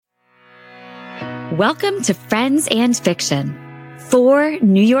Welcome to Friends and Fiction. 4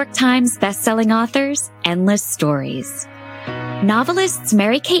 New York Times bestselling authors, endless stories. Novelists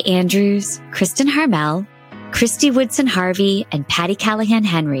Mary Kay Andrews, Kristen Harmel, Christy Woodson Harvey, and Patty Callahan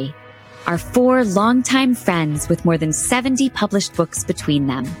Henry are 4 longtime friends with more than 70 published books between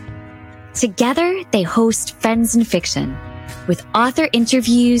them. Together, they host Friends and Fiction, with author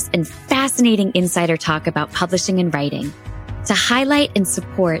interviews and fascinating insider talk about publishing and writing to highlight and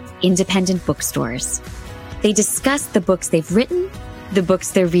support independent bookstores. They discuss the books they've written, the books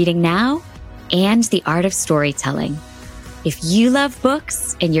they're reading now, and the art of storytelling. If you love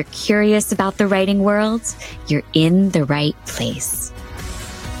books and you're curious about the writing world, you're in the right place.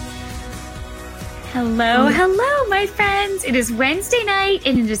 Hello, my friends. It is Wednesday night,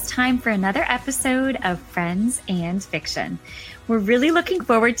 and it is time for another episode of Friends and Fiction. We're really looking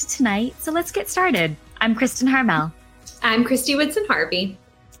forward to tonight, so let's get started. I'm Kristen Harmel. I'm Christy Woodson Harvey.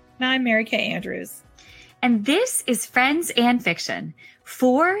 And I'm Mary Kay Andrews. And this is Friends and Fiction.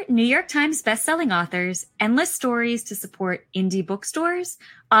 4 New York Times bestselling authors, endless stories to support indie bookstores,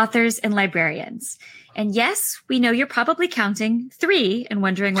 authors, and librarians. And yes, we know you're probably counting 3 and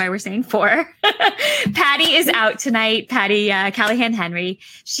wondering why we're saying 4. Patty is out tonight, Patty Callahan Henry.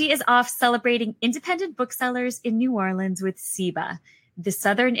 She is off celebrating independent booksellers in New Orleans with SIBA, the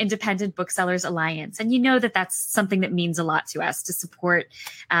Southern Independent Booksellers Alliance. And you know that that's something that means a lot to us, to support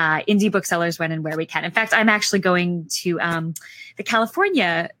indie booksellers when and where we can. In fact, I'm actually going to the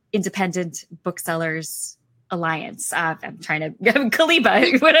California Independent Booksellers Alliance. I'm trying to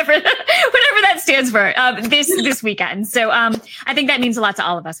CALIBA, whatever that stands for, this weekend. So I think that means a lot to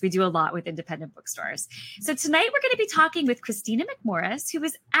all of us. We do a lot with independent bookstores. So tonight we're going to be talking with Christina McMorris, who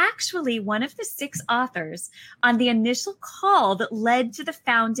was actually one of the 6 authors on the initial call that led to the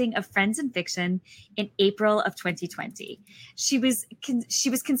founding of Friends and Fiction in April of 2020. She was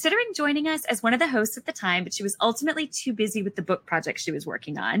considering joining us as one of the hosts at the time, but she was ultimately too busy with the book project she was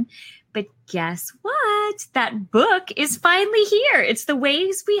working on. But guess what? That book is finally here. It's The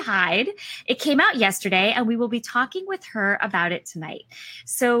Ways We Hide. It came out yesterday, and we will be talking with her about it tonight.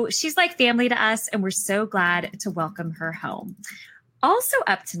 So she's like family to us, and we're so glad to welcome her home. Also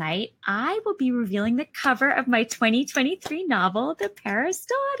up tonight, I will be revealing the cover of my 2023 novel, The Paris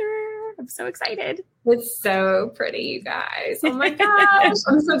Daughter. I'm so excited. It's so pretty, you guys. Oh my gosh.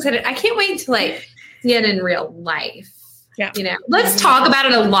 I'm so excited. I can't wait to see it in real life. Yeah. Let's talk about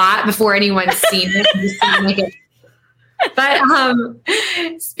it a lot before anyone's seen it. But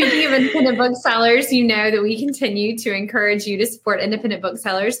speaking of independent booksellers, you know that we continue to encourage you to support independent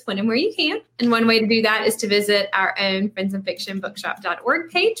booksellers when and where you can. And one way to do that is to visit our own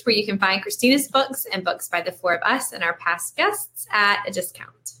friendsandfictionbookshop.org page, where you can find Christina's books and books by the 4 of us and our past guests at a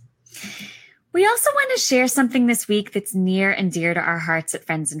discount. We also want to share something this week that's near and dear to our hearts at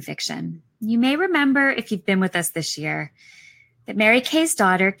Friends and Fiction. You may remember, if you've been with us this year, that Mary Kay's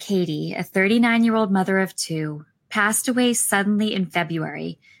daughter, Katie, a 39-year-old mother of 2, passed away suddenly in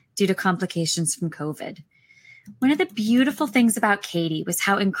February due to complications from COVID. One of the beautiful things about Katie was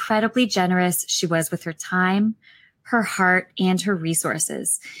how incredibly generous she was with her time, her heart, and her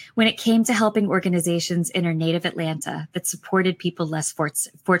resources when it came to helping organizations in her native Atlanta that supported people less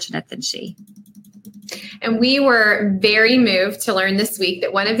fortunate than she. And we were very moved to learn this week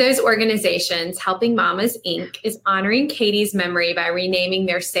that one of those organizations, Helping Mamas, Inc., is honoring Katie's memory by renaming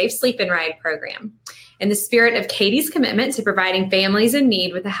their Safe Sleep and Ride program. In the spirit of Katie's commitment to providing families in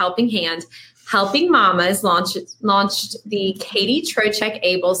need with a helping hand, Helping Mamas launched the Katie Trocheck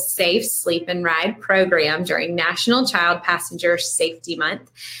Able Safe Sleep and Ride program during National Child Passenger Safety Month.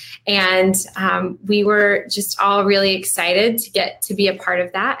 And we were just all really excited to get to be a part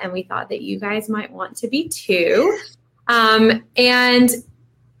of that. And we thought that you guys might want to be too. And MKA,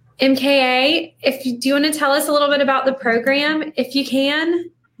 do you want to tell us a little bit about the program, if you can?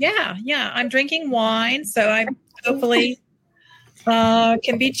 Yeah. I'm drinking wine, so I hopefully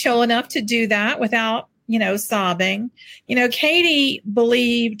can be chill enough to do that without, sobbing. Katie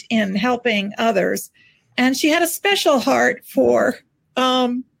believed in helping others, and she had a special heart for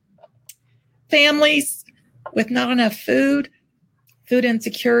families with not enough food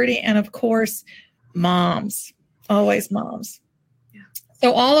insecurity, and of course, moms, always moms. Yeah.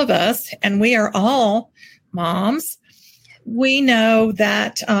 So all of us, and we are all moms, we know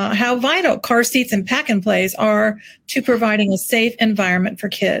that how vital car seats and pack and plays are to providing a safe environment for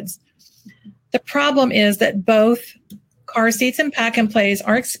kids. The problem is that both car seats and pack and plays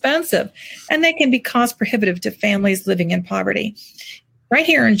are expensive, and they can be cost prohibitive to families living in poverty. Right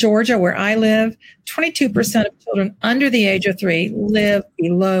here in Georgia, where I live, 22% of children under the age of 3 live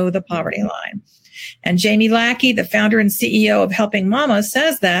below the poverty line. And Jamie Lackey, the founder and CEO of Helping Mama,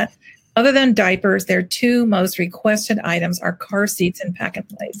 says that Other than diapers, their two most requested items are car seats and pack and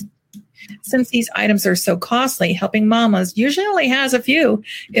plays. Since these items are so costly, Helping Mamas usually only has a few,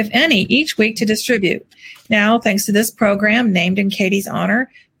 if any, each week to distribute. Now, thanks to this program named in Katie's honor,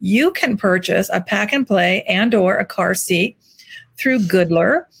 you can purchase a pack and play and or a car seat through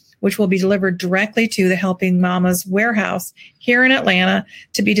Goodler, which will be delivered directly to the Helping Mamas warehouse here in Atlanta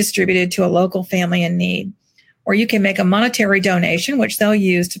to be distributed to a local family in need. Or you can make a monetary donation, which they'll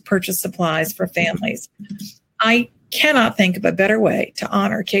use to purchase supplies for families. I cannot think of a better way to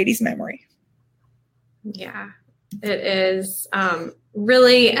honor Katie's memory. Yeah, it is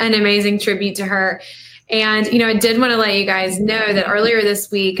really an amazing tribute to her. And, I did want to let you guys know that earlier this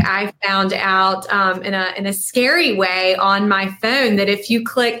week, I found out in a scary way on my phone that if you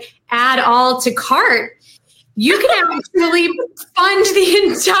click add all to cart, you can actually fund the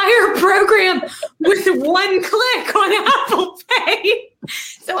entire program with one click on Apple Pay.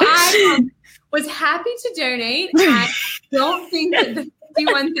 So I was happy to donate. I don't think that the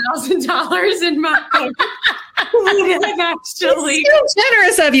 $51,000 in my account would have actually. It's so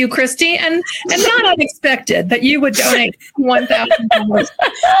generous of you, Christy, and not unexpected that you would donate $1,000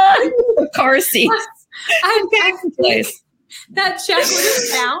 for car seats. I think that check would have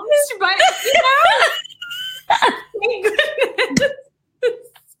bounced, but thank goodness.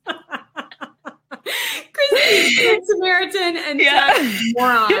 Christy's a good Samaritan and Jack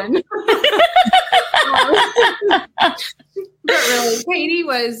moron. But really, Katie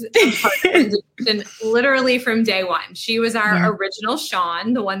was a part of the transition literally from day one. She was our original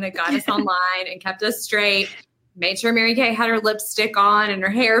Sean, the one that got us online and kept us straight, made sure Mary Kay had her lipstick on and her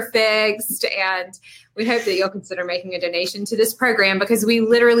hair fixed. And we hope that you'll consider making a donation to this program because we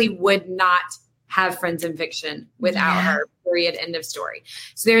literally would not have Friends in Fiction without her, period, end of story.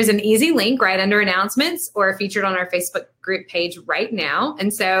 So there's an easy link right under announcements or featured on our Facebook group page right now.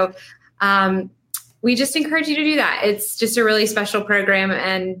 And so we just encourage you to do that. It's just a really special program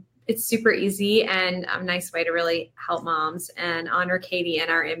and it's super easy and a nice way to really help moms and honor Katie and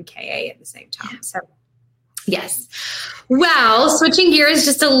our MKA at the same time. So yes. Well, switching gears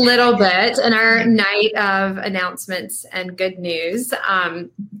just a little bit in our night of announcements and good news.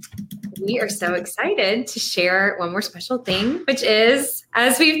 We are so excited to share one more special thing, which is,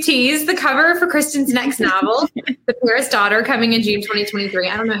 as we've teased, the cover for Kristen's next novel, The Paris Daughter, coming in June 2023.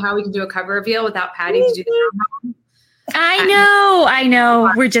 I don't know how we can do a cover reveal without Patty to do the drum roll. I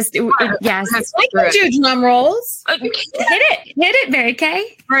know. We're just, yes. I can do drum rolls. Hit it, Mary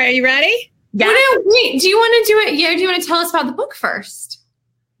Kay. All right, are you ready? Yeah. Wait, do you want to do it? Yeah, do you want to tell us about the book first?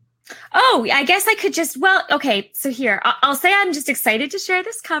 Oh, I guess I could just, okay. So here, I'll say I'm just excited to share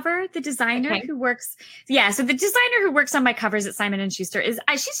this cover. The designer who works, so the designer who works on my covers at Simon & Schuster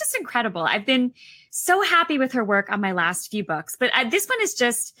she's just incredible. I've been so happy with her work on my last few books, but this one is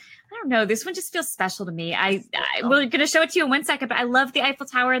just, I don't know, this one just feels special to me. We're going to show it to you in 1 second, but I love the Eiffel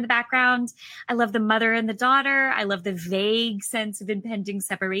Tower in the background. I love the mother and the daughter. I love the vague sense of impending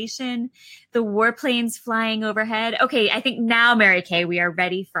separation, the warplanes flying overhead. Okay, I think now, Mary Kay, we are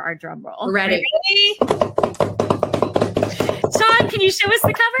ready for our drum roll. Ready? Sean, can you show us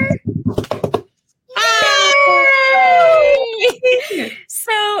the cover?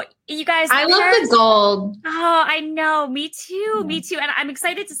 So you guys, I love the gold. Oh, I know. Me too. And I'm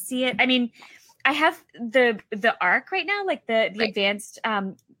excited to see it. I mean, I have the ARC right now, like the advanced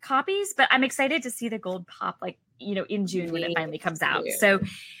copies, but I'm excited to see the gold pop, in June when it finally comes out. So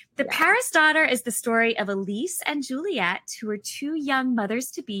The Paris Daughter is the story of Elise and Juliet, who are two young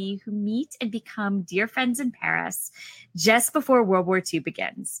mothers-to-be who meet and become dear friends in Paris just before World War II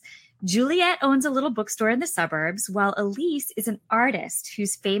begins. Juliet owns a little bookstore in the suburbs, while Elise is an artist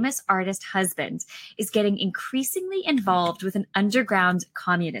whose famous artist husband is getting increasingly involved with an underground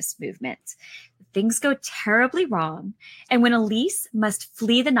communist movement. Things go terribly wrong, and when Elise must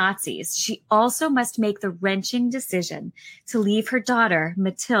flee the Nazis, she also must make the wrenching decision to leave her daughter,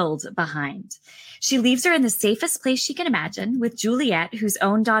 Mathilde, behind. She leaves her in the safest place she can imagine, with Juliet, whose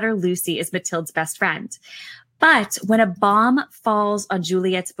own daughter, Lucy, is Mathilde's best friend. But when a bomb falls on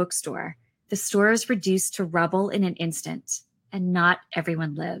Juliet's bookstore, the store is reduced to rubble in an instant, and not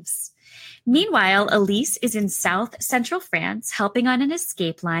everyone lives. Meanwhile, Elise is in South Central France, helping on an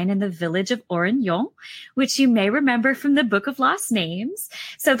escape line in the village of Orignon, which you may remember from the Book of Lost Names.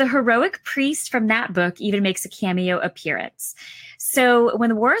 So the heroic priest from that book even makes a cameo appearance. So when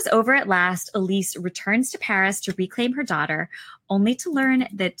the war is over at last, Elise returns to Paris to reclaim her daughter, only to learn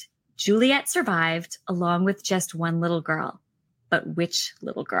that Juliet survived along with just one little girl. But which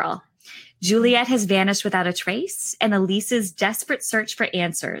little girl? Juliet has vanished without a trace, and Elise's desperate search for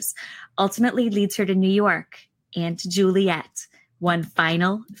answers ultimately leads her to New York and to Juliet, one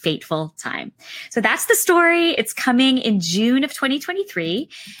final fateful time. So that's the story. It's coming in June of 2023.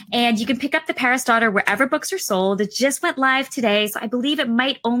 And you can pick up The Paris Daughter wherever books are sold. It just went live today. So I believe it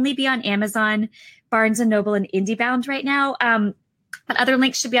might only be on Amazon, Barnes & Noble, and IndieBound right now. But other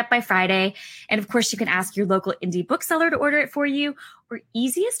links should be up by Friday. And of course, you can ask your local indie bookseller to order it for you. Or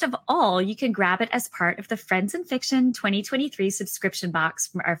easiest of all, you can grab it as part of the Friends and Fiction 2023 subscription box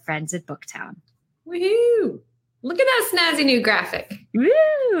from our friends at Booktown. Woohoo! Look at that snazzy new graphic.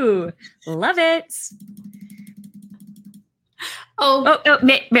 Woo! Love it. Oh,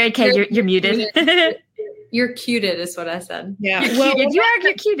 Mary Kay, you're muted. You're cuted is what I said. Yeah.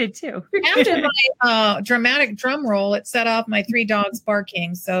 You're cuted too. After my dramatic drum roll, it set off my 3 dogs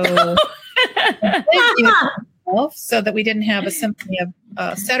barking. So, so that we didn't have a symphony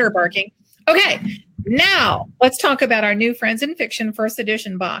of setter barking. Okay. Now let's talk about our new Friends in Fiction first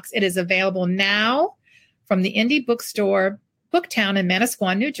edition box. It is available now from the indie bookstore Booktown in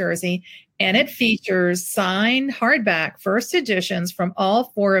Manasquan, New Jersey, and it features signed hardback first editions from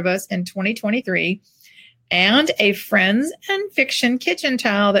all 4 of us in 2023 and a Friends and Fiction kitchen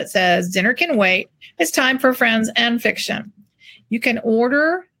towel that says, "Dinner can wait. It's time for Friends and Fiction." You can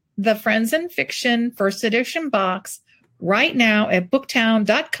order the Friends and Fiction first edition box right now at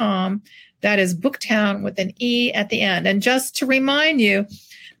booktown.com. That is Booktown with an E at the end. And just to remind you,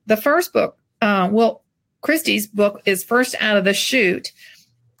 the first book, Christy's book is first out of the chute.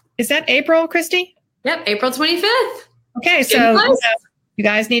 Is that April, Christy? Yep, April 25th. Okay, so you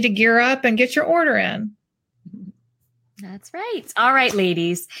guys need to gear up and get your order in. That's right. All right,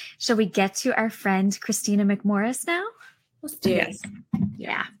 ladies. Shall we get to our friend Christina McMorris now? Let's do it.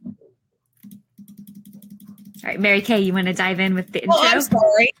 Yeah. All right, Mary Kay, you want to dive in with the intro? Oh, I'm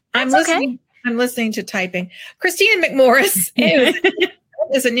sorry. I'm listening to typing. Christina McMorris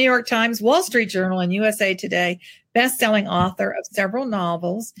is a New York Times, Wall Street Journal, and USA Today best-selling author of several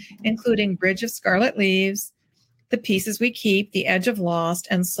novels, including Bridge of Scarlet Leaves, The Pieces We Keep, The Edge of Lost,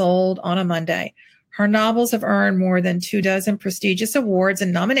 and Sold on a Monday. Her novels have earned more than 24 prestigious awards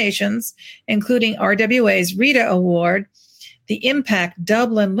and nominations, including RWA's Rita Award, the Impact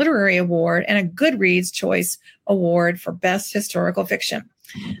Dublin Literary Award, and a Goodreads Choice Award for Best Historical Fiction.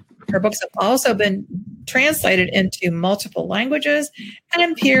 Her books have also been translated into multiple languages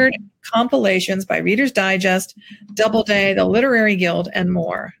and appeared in compilations by Reader's Digest, Doubleday, the Literary Guild, and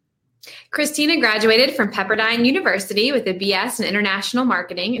more. Christina graduated from Pepperdine University with a BS in International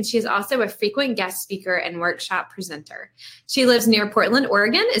Marketing, and she is also a frequent guest speaker and workshop presenter. She lives near Portland,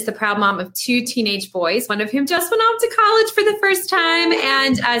 Oregon, is the proud mom of 2 teenage boys, one of whom just went off to college for the first time,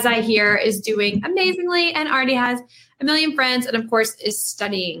 and as I hear, is doing amazingly and already has a million friends, and of course is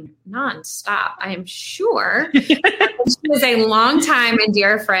studying nonstop, I am sure. She is a longtime and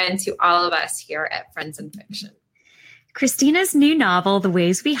dear friend to all of us here at Friends in Fiction. Christina's new novel, The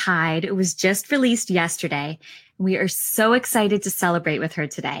Ways We Hide, was just released yesterday. We are so excited to celebrate with her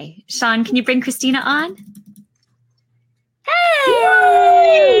today. Sean, can you bring Christina on? Hey!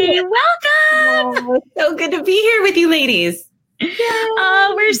 Yay! Welcome! Oh, it's so good to be here with you ladies. Yay!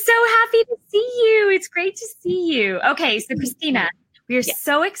 Oh, we're so happy to see you. It's great to see you. Okay, so Christina, we are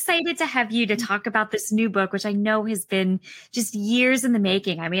so excited to have you to talk about this new book, which I know has been just years in the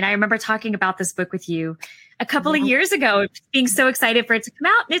making. I mean, I remember talking about this book with you a couple of years ago, being so excited for it to come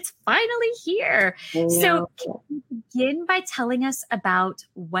out, and it's finally here. So can you begin by telling us about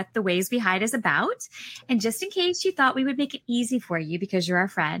what The Ways We Hide is about? And just in case you thought we would make it easy for you because you're our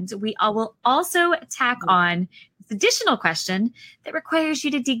friend, we will also tack on this additional question that requires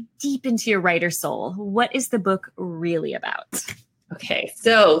you to dig deep into your writer's soul. What is the book really about? Okay,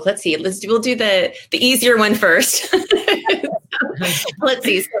 so let's see. We'll do the easier one first. Let's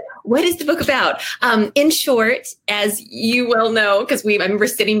see. So what is the book about? In short, as you well know, because I remember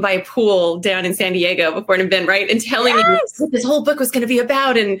sitting by a pool down in San Diego before an event, right, and telling me what this whole book was going to be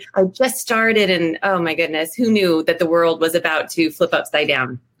about, and I just started, and oh my goodness, who knew that the world was about to flip upside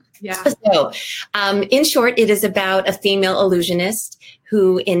down? Yeah. So, in short, it is about a female illusionist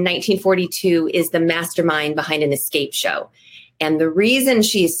who, in 1942, is the mastermind behind an escape show. And the reason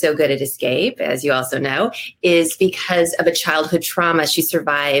she's so good at escape, as you also know, is because of a childhood trauma she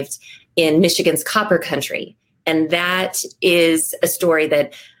survived in Michigan's Copper Country. And that is a story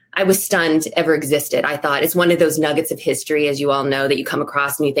that I was stunned ever existed. I thought it's one of those nuggets of history, as you all know, that you come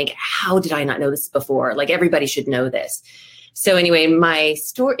across and you think, how did I not know this before? Like, everybody should know this. So anyway, in my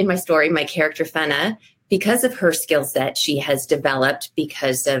story, my character, Fenna, because of her skill set, she has developed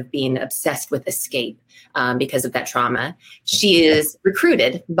because of being obsessed with escape. Because of that trauma, she is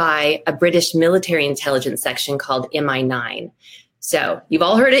recruited by a British military intelligence section called MI9. So you've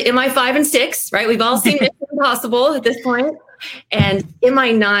all heard of MI5 and 6, right? We've all seen Mission Impossible at this point. And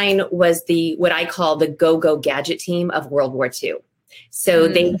MI9 was what I call the go-go gadget team of World War II. So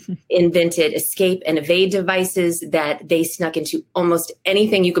they invented escape and evade devices that they snuck into almost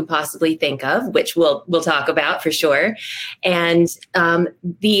anything you could possibly think of, which we'll talk about for sure. And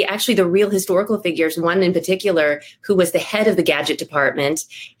the real historical figures, one in particular, who was the head of the gadget department,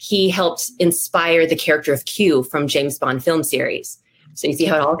 he helped inspire the character of Q from James Bond film series. So you see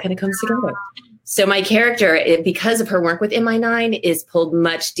how it all kind of comes together. So my character, because of her work with MI9, is pulled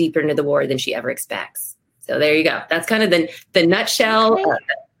much deeper into the war than she ever expects. So there you go. That's kind of the nutshell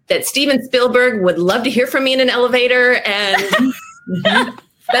that Steven Spielberg would love to hear from me in an elevator. And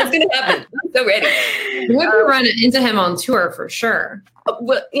that's going to happen. I'm so ready. We'll run into him on tour for sure.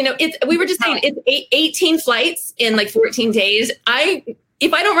 Well, we were just saying it's 18 flights in like 14 days.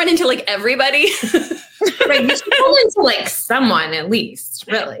 If I don't run into like everybody, right, you should run into like someone at least,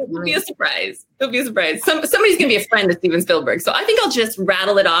 really. It'll be a surprise. It'll be a surprise. Somebody's going to be a friend of Steven Spielberg. So I think I'll just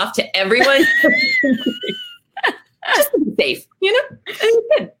rattle it off to everyone. Just to be safe,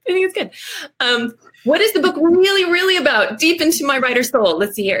 I think it's good. What is the book really, really about? Deep into my writer's soul.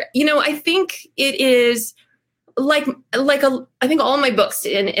 Let's see here. I think it is I think all my books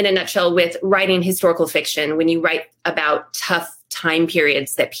in a nutshell with writing historical fiction, when you write about tough time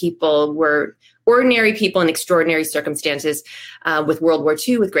periods that people were ordinary people in extraordinary circumstances, with World War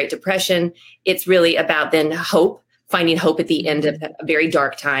II, with Great Depression, it's really about then hope, finding hope at the end of a very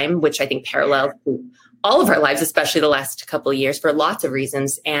dark time, which I think parallels all of our lives, especially the last couple of years for lots of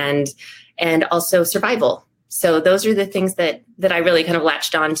reasons, and also survival. So those are the things that I really kind of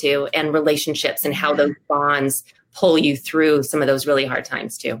latched onto, and relationships and how those bonds pull you through some of those really hard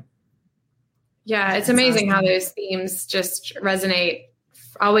times too. Yeah, it's amazing how those themes just resonate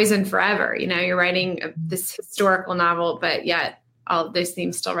always and forever. You're writing this historical novel, but yet all of those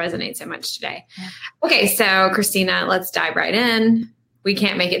themes still resonate so much today. Okay, so Christina, let's dive right in. We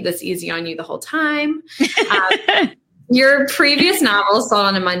can't make it this easy on you the whole time. Your previous novel, Sold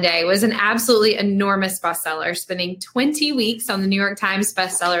on a Monday, was an absolutely enormous bestseller, spending 20 weeks on the New York Times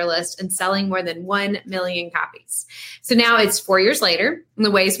bestseller list and selling more than 1 million copies. So now it's 4 years later, and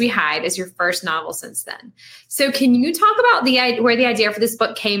The Ways We Hide is your first novel since then. So can you talk about where the idea for this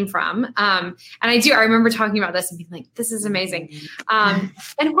book came from? And I remember talking about this and being like, this is amazing. And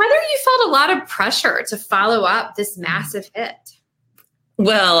whether you felt a lot of pressure to follow up this massive hit.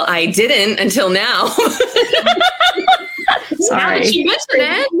 Well, I didn't until now. Sorry. She mentioned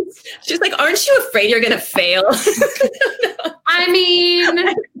it. She's like, aren't you afraid you're going to fail? I mean,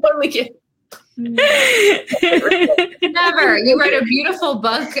 never. You write a beautiful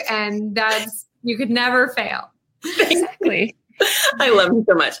book and you could never fail. Exactly. I love you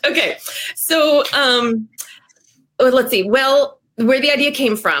so much. Okay. So let's see. Well, where the idea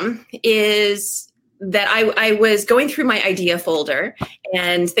came from is that I was going through my idea folder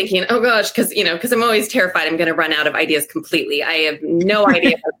and thinking, oh gosh, because I'm always terrified I'm going to run out of ideas completely. I have no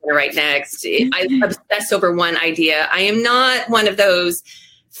idea what I'm going to write next. I obsess over one idea. I am not one of those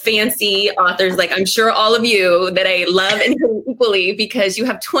fancy authors, like I'm sure all of you, that I love and hate equally because you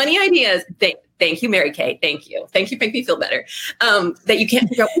have 20 ideas. Thank you, Mary Kay. Thank you. Thank you. Make me feel better. That you can't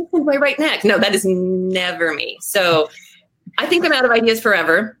figure out what do I write next. No, that is never me. So I think I'm out of ideas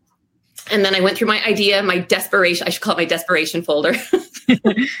forever. And then I went through my desperation, I should call it my desperation folder,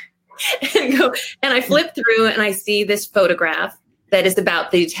 and I flip through and I see this photograph that is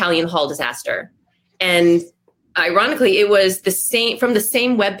about the Italian Hall disaster. And ironically, it was from the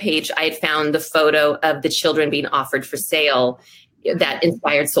same webpage I had found the photo of the children being offered for sale that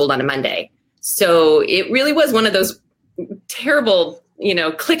inspired Sold on a Monday. So it really was one of those terrible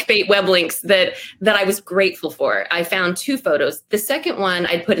clickbait web links that I was grateful for. I found 2 photos. The second one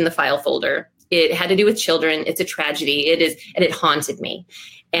I'd put in the file folder. It had to do with children. It's a tragedy. And it haunted me.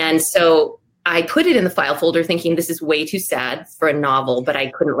 And so I put it in the file folder thinking this is way too sad for a novel, but I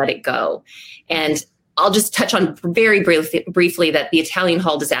couldn't let it go. And I'll just touch on very briefly that the Italian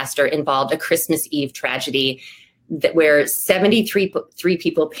Hall disaster involved a Christmas Eve tragedy where 73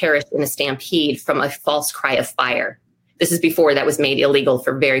 people perished in a stampede from a false cry of fire. This is before that was made illegal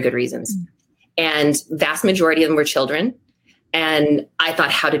for very good reasons. And vast majority of them were children. And I thought,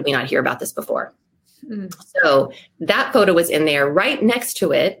 how did we not hear about this before? So that photo was in there. Right next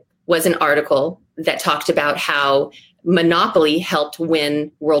to it was an article that talked about how Monopoly helped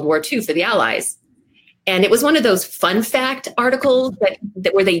win World War II for the Allies. And it was one of those fun fact articles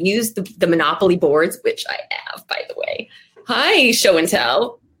that where they used the Monopoly boards, which I have, by the way. Hi, show and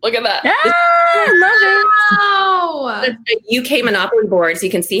tell. Look at that. I love it. The UK Monopoly board, so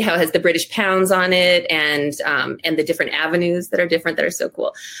you can see how it has the British pounds on it and the different avenues that are different that are so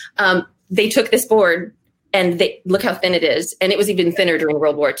cool. They took this board And they look how thin it is. And it was even thinner during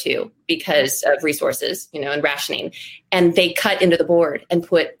World War II because of resources, and rationing. And they cut into the board and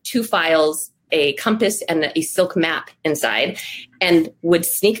put 2 files, a compass and a silk map inside, and would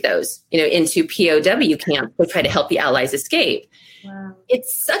sneak those, into POW camps to try to help the Allies escape. Wow.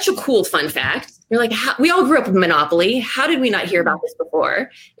 It's such a cool fun fact. You're like, we all grew up with Monopoly. How did we not hear about this before?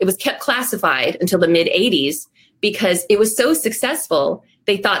 It was kept classified until the mid-'80s because it was so successful.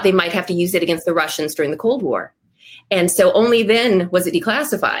 They thought they might have to use it against the Russians during the Cold War. And so only then was it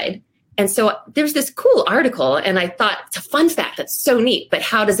declassified. And so there's this cool article, and I thought, it's a fun fact. That's so neat. But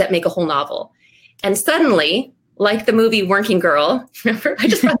how does that make a whole novel? And suddenly, like the movie Working Girl, remember? I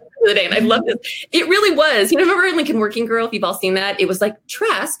just read it the other day, and I love this. It really was. Remember in Lincoln Working Girl, if you've all seen that? It was like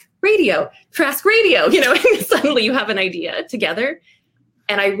Trask Radio, and suddenly you have an idea together.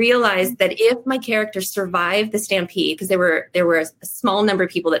 And I realized that if my character survived the stampede, because there were a small number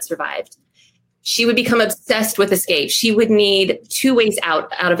of people that survived, she would become obsessed with escape. She would need 2 ways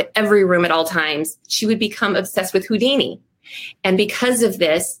out of every room at all times. She would become obsessed with Houdini. And because of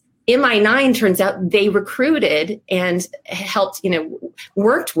this, MI9 turns out they recruited and helped,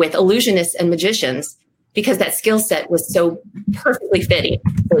 worked with illusionists and magicians because that skill set was so perfectly fitting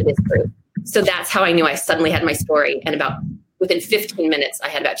for this group. So that's how I knew I suddenly had my story. And within 15 minutes, I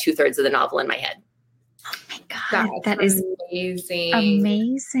had about 2/3 of the novel in my head. Oh my God. That is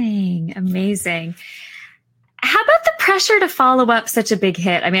amazing. Amazing. How about the pressure to follow up such a big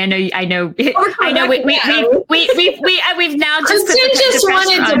hit? I mean, I know. We've now just Kristen just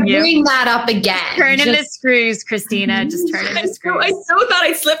wanted to bring that up again. Turn in the screws, Christina. Just turn in the screws. I so thought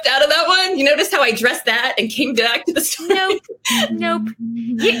I'd slipped out of that one. You notice how I dressed that and came back to the story? Nope.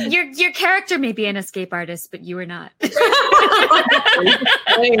 Your character may be an escape artist, but you are not.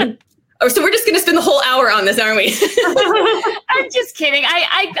 Oh, so we're just going to spend the whole hour on this, aren't we? I'm just kidding.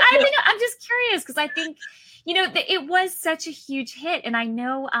 I think I'm just curious because I think. It was such a huge hit. And I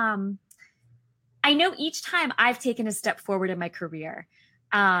know each time I've taken a step forward in my career,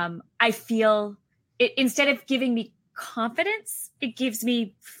 I feel it, instead of giving me confidence, it gives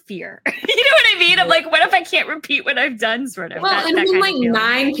me fear. You know what I mean? I'm like, what if I can't repeat what I've done, sort of? Well, and when like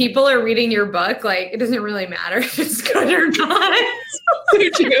 9 people are reading your book, like it doesn't really matter if it's good or not. You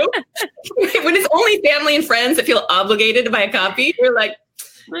do. When it's only family and friends that feel obligated to buy a copy, you're like,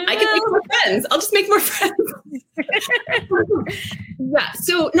 I can make more friends. I'll just make more friends. Yeah.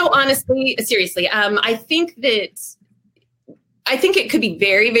 So no, honestly, seriously, I think it could be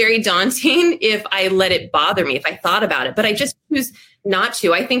very, very daunting if I let it bother me, if I thought about it, but I just choose not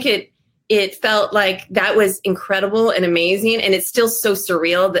to. I think it felt like that was incredible and amazing. And it's still so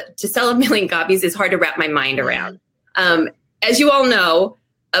surreal that to sell 1 million copies is hard to wrap my mind around. As you all know,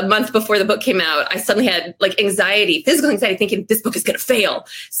 a month before the book came out, I suddenly had anxiety, physical anxiety, thinking this book is going to fail.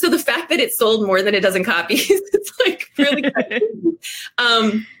 So the fact that it sold more than a dozen copies, it's really crazy.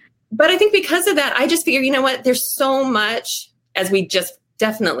 But I think because of that, I just figure, you know what, there's so much, as we just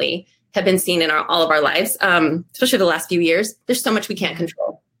definitely have been seeing in all of our lives, especially the last few years, there's so much we can't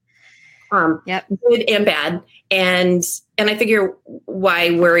control. Good and bad. And I figure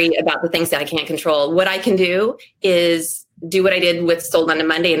why worry about the things that I can't control? What I can do is do what I did with Sold on a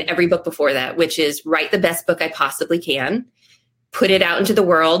Monday and every book before that, which is write the best book I possibly can, put it out into the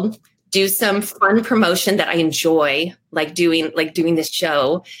world, do some fun promotion that I enjoy, like doing this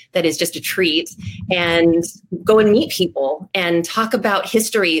show that is just a treat, and go and meet people and talk about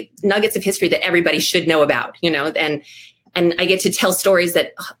history, nuggets of history that everybody should know about, and I get to tell stories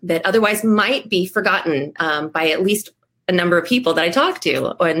that otherwise might be forgotten by at least a number of people that I talk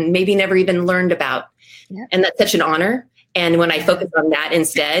to and maybe never even learned about. Yep. And that's such an honor. And when I focus on that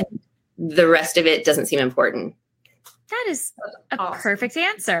instead, the rest of it doesn't seem important. That is a perfect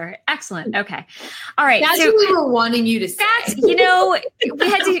answer. Excellent. Okay. All right. That's what we were wanting you to say. We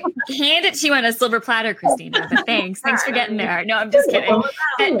had to hand it to you on a silver platter, Christina, but thanks. Thanks for getting there. No, I'm just kidding.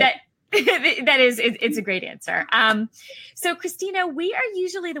 It's a great answer. So Christina, we are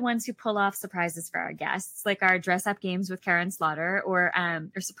usually the ones who pull off surprises for our guests, like our dress up games with Karen Slaughter or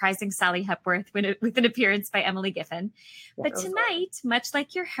surprising Sally Hepworth with an appearance by Emily Giffen. But tonight, much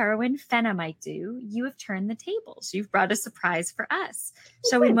like your heroine Fenna might do, you have turned the tables. You've brought a surprise for us.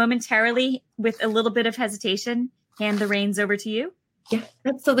 Shall we momentarily, with a little bit of hesitation, hand the reins over to you? Yeah,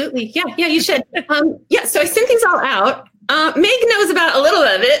 absolutely. Yeah, you should. So I sent things all out. Meg knows about a little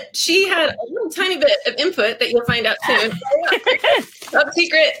of it. She had a little tiny bit of input that you'll find out soon. Top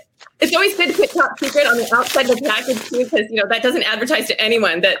secret. It's always good to put top secret on the outside of the package too, because that doesn't advertise to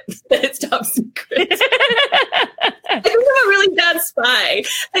anyone that it's top secret. I think I'm a really bad spy. spy.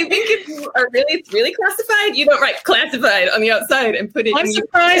 I think if you are really classified, you don't write classified on the outside and put it. I'm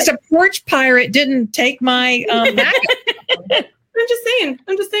surprised a porch pirate didn't take my bag. I'm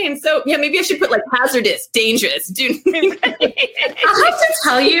just saying. So yeah, maybe I should put like hazardous, dangerous. I have to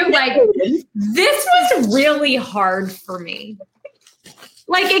tell you, like, this was really hard for me.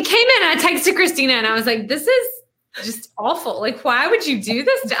 Like, it came in, I texted Christina and I was like, this is just awful. Like, why would you do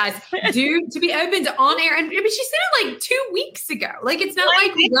this to us? To be opened on air. And but she said it like 2 weeks ago. Like, it's not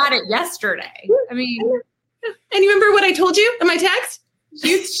like we got it yesterday. I mean, and you remember what I told you in my text?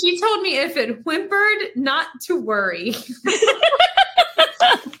 She told me if it whimpered, not to worry.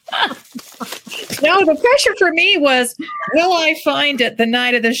 No, the pressure for me was, will I find it the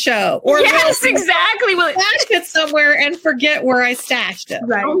night of the show? Or yes, exactly. Will stash it somewhere and forget where I stashed it?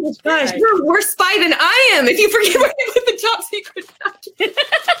 Right. Oh my gosh, you're a worse spy than I am if you forget where you put the top secret package.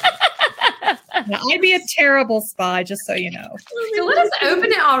 Now, I'd be a terrible spy, just so you know. So let us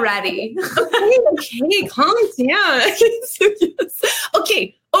open it already. Okay, calm down.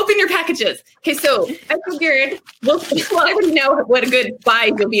 Okay, open your packages. Okay, so I figured, well, I already know what a good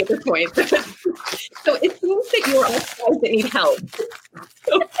spy you'll be at this point. So it seems that you're all spies that need help.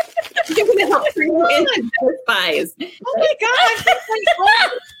 So I'm going to help turn you into better spies. Oh my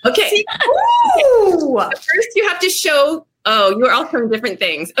God. Okay. Ooh. First, you have to show. Oh, you're all showing different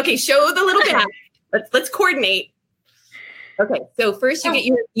things. Okay, show the little bag. Let's coordinate. Okay, so first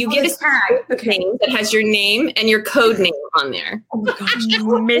you get a tag name that has your name and your code name on there. Oh my gosh.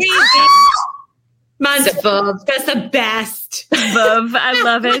 Mine's Bub. That's the best. Bub. I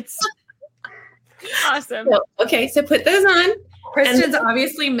love it. Awesome. So, okay, so put those on. Kristen's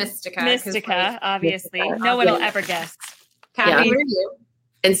obviously Mystica. Mystica, obviously. No one will ever guess. Kathy, what are you?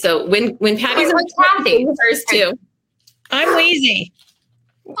 And so when Patty's on Kathy first too. I'm Wheezy.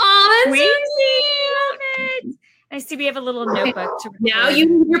 Oh, that's Wheezy. so Love it. I see we have a little notebook to record. Now you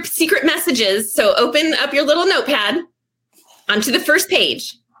need your secret messages. So open up your little notepad onto the first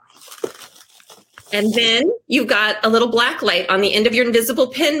page. And then you've got a little black light on the end of your invisible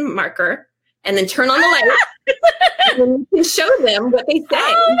pen marker. And then turn on the light. And then you can show them what they say.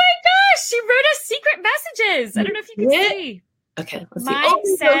 Oh my gosh, she wrote us secret messages. I don't know if you can see. Okay, let's Mine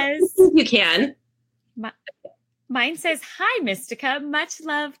see. says You can. Mine says, "Hi, Mystica. Much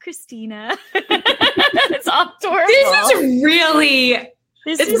love, Christina." It's adorable. This is really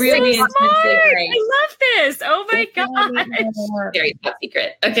really so smart. I love this. Oh my gosh. Very top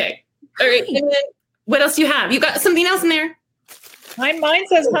secret. Okay. All right. And then what else you have? You got something else in there? Mine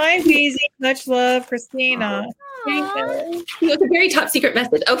says, "Hi, Wheezy. Much love, Christina." It's a very top secret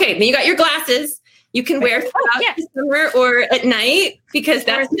message. Okay, then you got your glasses. You can wear the summer or at night because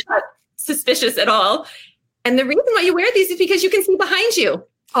that's not suspicious at all. And the reason why you wear these is because you can see behind you.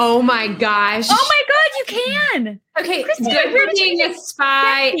 Oh my gosh. Oh my God, you can. Okay, Christina, good for being a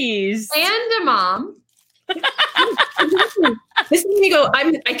spy and a mom. This is when you go,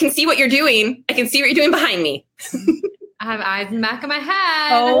 I can see what you're doing. I can see what you're doing behind me. I have eyes in the back of my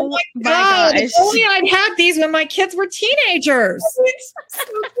head. Oh my God. If only I'd had these when my kids were teenagers.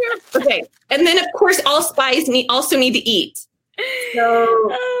 Okay. And then, of course, all spies also need to eat.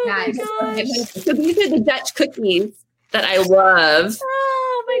 So, nice. So these are the Dutch cookies that I love.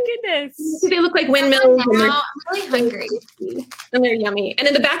 Oh my goodness. They look like windmills. I'm really hungry. And they're yummy. And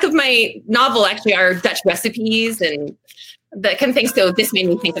in the back of my novel actually are Dutch recipes and that kind of thing. So this made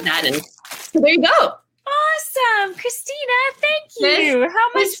me think of that. And so there you go. Awesome. Christina, thank you. How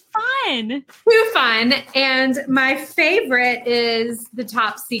much fun. Too fun. And my favorite is the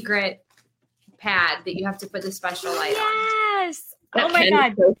top secret pad that you have to put the special light on. Yes. That oh my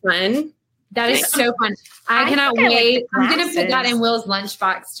God. Is so fun. That is so fun. I cannot wait. I'm going to put that in Will's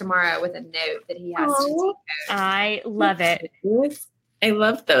lunchbox tomorrow with a note that he has to take note. I love it. I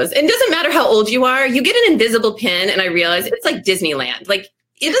love those. And it doesn't matter how old you are. You get an invisible pin, and I realize it's like Disneyland. Like,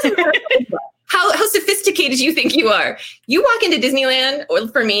 it doesn't matter how sophisticated you think you are. You walk into Disneyland, or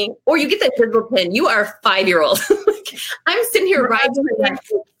for me, or you get that invisible pin, you are a 5-year-old. I'm sitting here riding.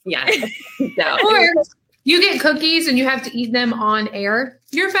 Yeah. Or you get cookies and you have to eat them on air.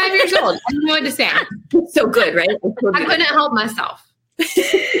 You're 5 years old. I don't know what to say. It's so good, right? I couldn't help myself.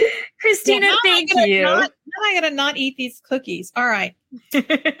 Christina, thank you. Now I gotta not eat these cookies. All right.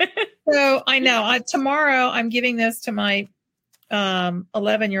 So I know tomorrow I'm giving this to my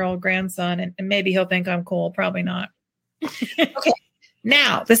 11-year-old grandson, and maybe he'll think I'm cool. Probably not. Okay.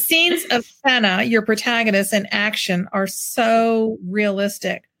 Now the scenes of Senna, your protagonist, in action are so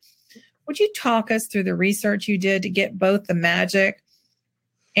realistic. Would you talk us through the research you did to get both the magic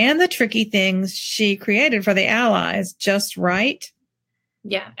and the tricky things she created for the Allies just right?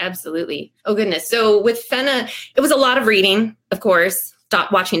 Yeah, absolutely. Oh, goodness. So with Fenna, it was a lot of reading, of course,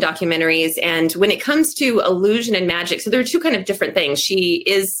 watching documentaries. And when it comes to illusion and magic, so there are two kind of different things. She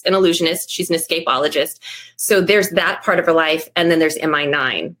is an illusionist. She's an escapologist. So there's that part of her life. And then there's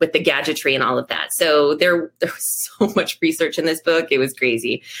MI9 with the gadgetry and all of that. So there was so much research in this book. It was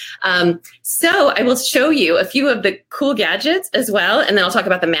crazy. So I will show you a few of the cool gadgets as well. And then I'll talk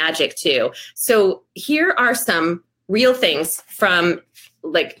about the magic too. So here are some real things from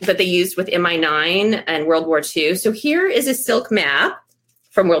that they used with MI9 and World War II. So here is a silk map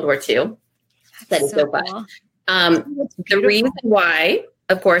from World War II. That is so fun. Cool. The reason why,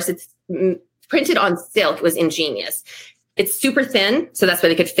 of course, it's printed on silk was ingenious. It's super thin, so that's why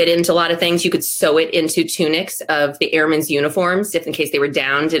they could fit into a lot of things. You could sew it into tunics of the airmen's uniforms, if in case they were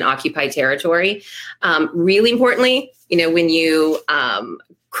downed in occupied territory. Really importantly, when you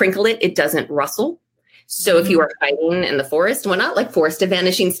crinkle it, it doesn't rustle. So if you are hiding in the forest, well, not like Forest of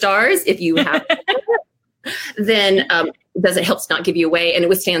Vanishing Stars, if you have, then does it helps not give you away, and it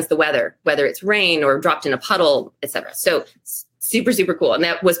withstands the weather, whether it's rain or dropped in a puddle, etc. So super, super cool. And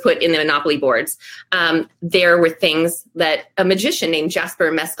that was put in the Monopoly boards. There were things that a magician named Jasper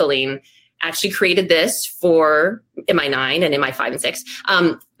Mescaline actually created this for MI9 and MI5 and 6.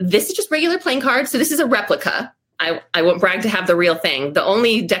 This is just regular playing cards. So this is a replica. I won't brag to have the real thing. The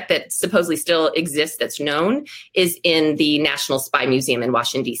only deck that supposedly still exists that's known is in the National Spy Museum in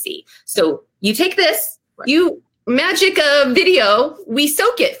Washington, D.C. So you take this, you magic a video, we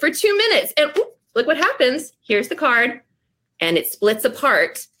soak it for 2 minutes, and look what happens. Here's the card, and it splits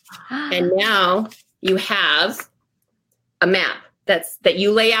apart. And now you have a map that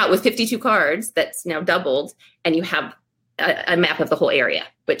you lay out with 52 cards that's now doubled, and you have a map of the whole area,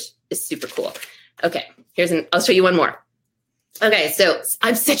 which is super cool. Okay, I'll show you one more. Okay, so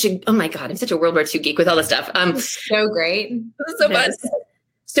I'm such a World War II geek with all this stuff. So great. This is so fun.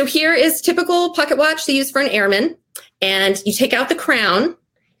 So here is typical pocket watch they use for an airman. And you take out the crown.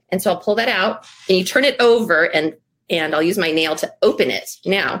 And so I'll pull that out and you turn it over and I'll use my nail to open it.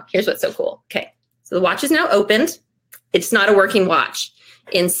 Now, here's what's so cool. Okay, so the watch is now opened. It's not a working watch.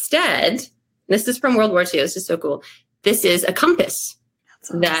 Instead, this is from World War II. This is so cool. This is a compass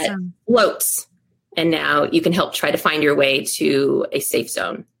that floats. And now you can help try to find your way to a safe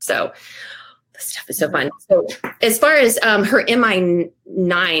zone. So this stuff is so fun. So as far as her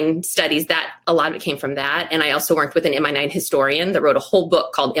MI9 studies, that a lot of it came from that. And I also worked with an MI9 historian that wrote a whole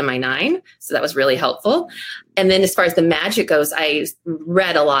book called MI9. So that was really helpful. And then as far as the magic goes, I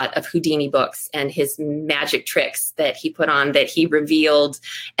read a lot of Houdini books and his magic tricks that he put on, that he revealed,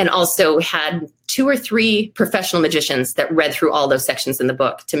 and also had 2 or 3 professional magicians that read through all those sections in the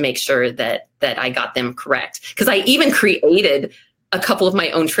book to make sure that I got them correct. Because I even created a couple of my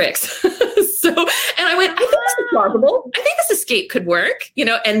own tricks. And I went, I think this is plausible. I think this escape could work,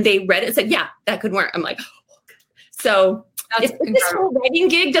 and they read it and said, yeah, that could work. I'm like, oh, good. So if this whole writing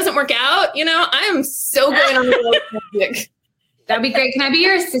gig doesn't work out, I am so going on the road. That'd be great. Can I be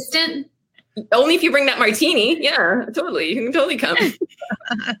your assistant? Only if you bring that martini. Yeah, totally. You can totally come. Okay.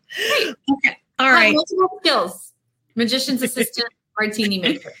 All right. Multiple skills. Magician's assistant, martini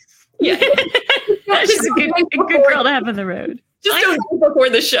maker. Yeah. She's a good girl to have on the road. Just don't do it before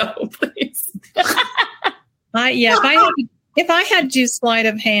the show, please. If I had to sleight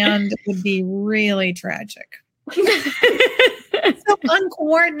of hand, it would be really tragic. So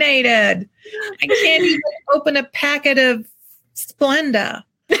uncoordinated. I can't even open a packet of Splenda.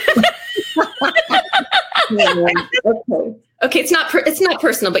 Okay, it's not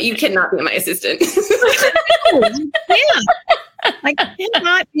personal, but you cannot be my assistant. No, you can't. I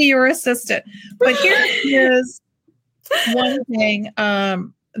cannot be your assistant. But here is one thing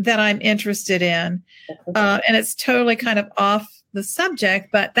that I'm interested in, and it's totally kind of off the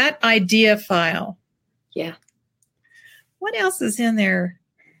subject, but that idea file. Yeah. What else is in there?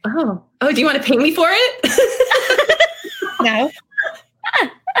 Oh, do you want to pay me for it? No.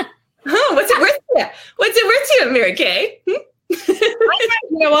 Oh, what's it worth to you? What's it worth to you, Mary Kay? You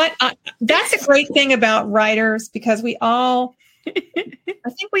know what? That's a great thing about writers, because I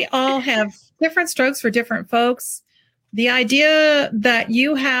think we all have different strokes for different folks. The idea that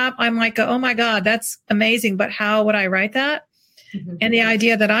you have, I might go, oh my God, that's amazing, but how would I write that? Mm-hmm. And the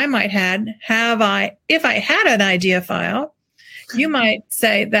idea that I might if I had an idea file, you might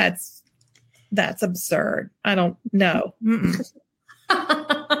say that's absurd. I don't know.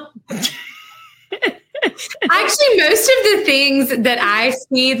 Actually, most of the things that I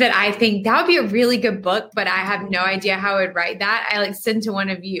see that I think that would be a really good book, but I have no idea how I would write that, I send to one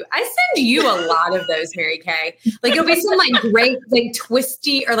of you. I send you a lot of those, Mary Kay. It'll be some great,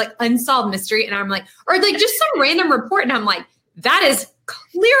 twisty or unsolved mystery. And I'm or just some random report. And I'm like, that is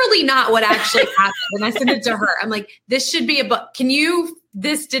clearly not what actually happened. And I sent it to her. I'm like, this should be a book.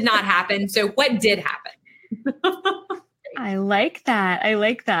 This did not happen. So what did happen? I like that.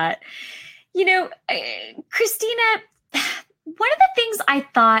 Christina, one of the things I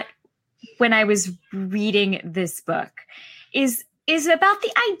thought when I was reading this book is about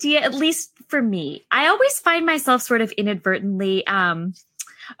the idea, at least for me. I always find myself sort of inadvertently,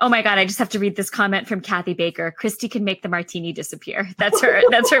 oh my God, I just have to read this comment from Kathy Baker. Christy can make the martini disappear. That's her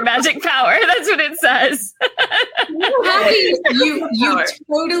magic power. That's what it says. Kathy, you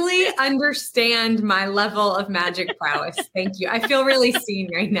totally understand my level of magic prowess. Thank you. I feel really seen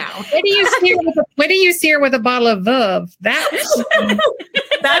right now. Where do you see her with a bottle of Veuve? That's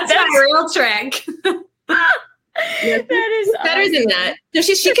my real trick. That is better than that. No,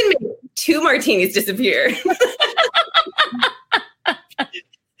 she can make 2 martinis disappear.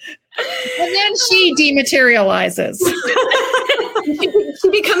 And then she dematerializes. She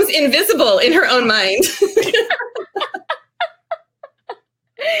becomes invisible in her own mind.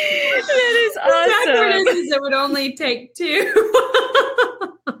 That is awesome. It would only take 2.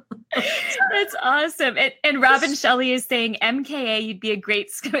 That's awesome. And Robin Shelley is saying, MKA, you'd be a great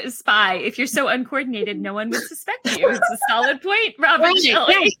spy. If you're so uncoordinated, no one would suspect you. It's a solid point, Robin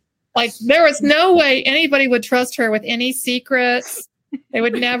Shelley. Yeah. Like, there was no way anybody would trust her with any secrets. They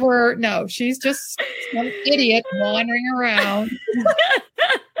would never. No, she's just some idiot wandering around.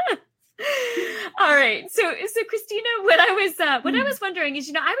 All right. So Christina, what I was wondering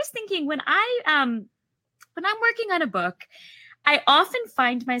is, I was thinking when I'm working on a book, I often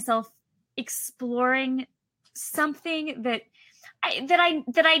find myself exploring something that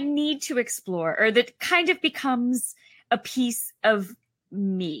I need to explore, or that kind of becomes a piece of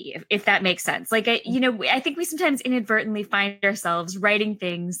me, if that makes sense. Like, I think we sometimes inadvertently find ourselves writing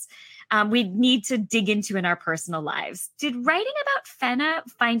things we need to dig into in our personal lives. Did writing about Fenna,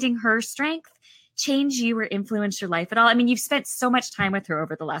 finding her strength, change you or influence your life at all? I mean, you've spent so much time with her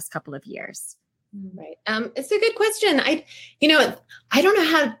over the last couple of years. Right. It's a good question. I don't know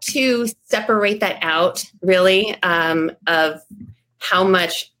how to separate that out really, of how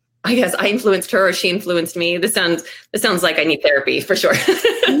much, I guess, I influenced her or she influenced me. This sounds like I need therapy for sure.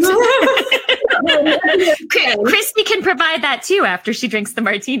 Christy can provide that too after she drinks the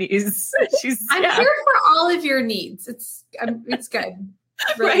martinis. I'm here for all of your needs. It's good.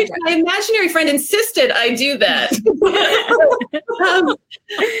 Really right. Good. My imaginary friend insisted I do that. But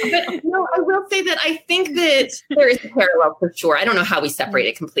no, I will say that I think that there is a parallel for sure. I don't know how we separate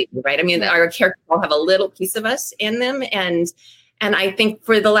it completely, right? I mean, our characters all have a little piece of us in them. And I think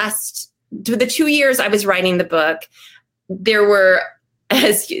for the 2 years I was writing the book, there were,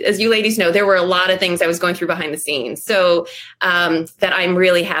 as you ladies know, there were a lot of things I was going through behind the scenes. So that I'm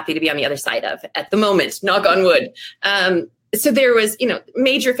really happy to be on the other side of at the moment, knock on wood. So there was,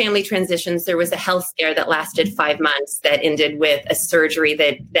 major family transitions. There was a health scare that lasted 5 months that ended with a surgery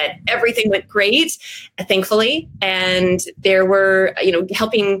that everything went great, thankfully. And there were,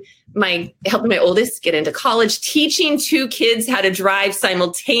 helping my oldest get into college, teaching 2 kids how to drive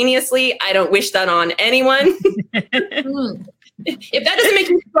simultaneously. I don't wish that on anyone. If that doesn't make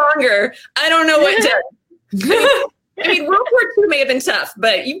you stronger, I don't know what does. I mean, World War II may have been tough,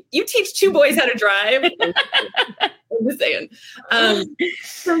 but you teach 2 boys how to drive. I'm just saying.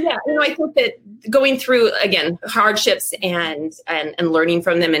 So yeah, I think that going through, again, hardships and learning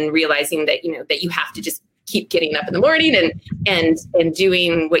from them and realizing that, that you have to just keep getting up in the morning and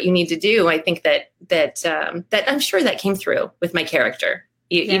doing what you need to do. I think that I'm sure that came through with my character,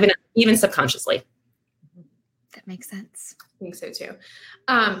 even subconsciously. That makes sense. I think so too.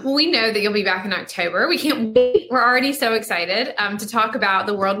 Well, we know that you'll be back in October. We can't wait. We're already so excited to talk about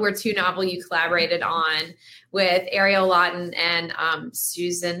the World War II novel you collaborated on with Ariel Lawton and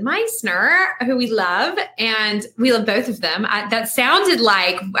Susan Meissner, who we love. And we love both of them. That sounded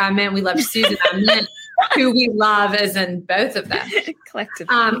like I meant we loved Susan. I meant who we love as in both of them.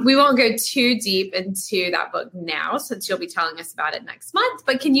 Collectively. We won't go too deep into that book now, since you'll be telling us about it next month.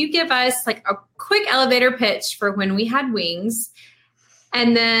 But can you give us like a quick elevator pitch for When We Had Wings?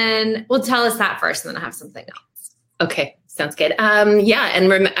 And then we'll tell us that first, and then I have something else. Okay, sounds good. And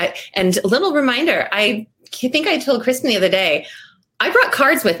a little reminder, I think I told Kristen the other day, I brought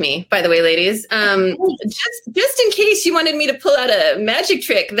cards with me, by the way, ladies, just in case you wanted me to pull out a magic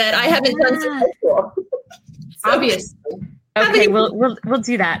trick that I haven't done since high school. Obviously. Okay, we'll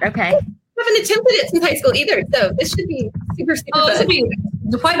do that. Okay. I haven't attempted it since high school either, so this should be super fun.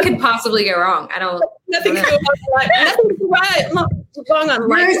 What could possibly go wrong? Nothing could go wrong on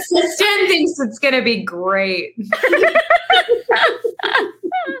life. Your assistant thinks it's going to be great.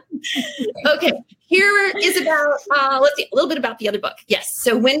 Okay, here is about, let's see, a little bit about the other book. Yes,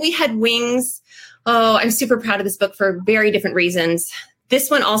 so When We Had Wings, I'm super proud of this book for very different reasons. This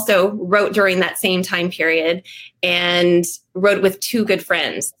one also wrote during that same time period and wrote with two good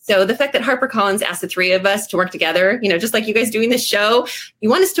friends. So the fact that HarperCollins asked the three of us to work together, just like you guys doing this show, you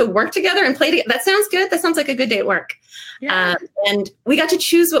want us to work together and play together. That sounds good. That sounds like a good day at work. Yeah. And we got to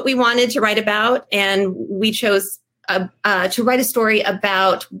choose what we wanted to write about. And we chose to write a story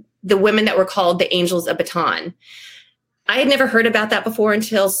about the women that were called the Angels of Bataan. I had never heard about that before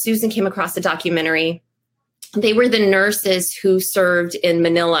until Susan came across the documentary. They were the nurses who served in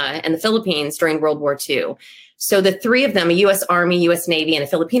Manila and the Philippines during World War II. So the three of them, a U.S. Army, U.S. Navy, and a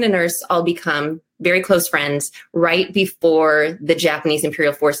Filipino nurse, all become very close friends right before the Japanese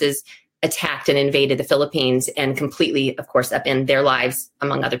Imperial Forces attacked and invaded the Philippines and completely, of course, upended their lives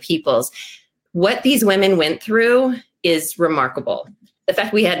among other people's. What these women went through is remarkable. The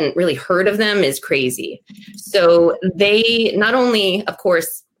fact we hadn't really heard of them is crazy. So they not only, of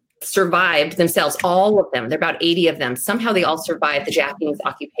course, survived themselves, all of them, there are about 80 of them. Somehow they all survived the Japanese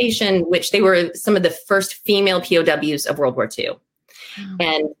occupation, which they were some of the first female POWs of World War II. Oh.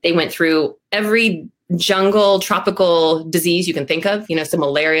 And they went through every jungle, tropical disease you can think of, some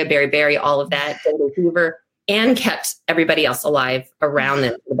malaria, beriberi, all of that, dengue fever, and kept everybody else alive around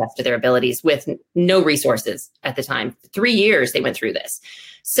them to the best of their abilities with no resources at the time. 3 years they went through this.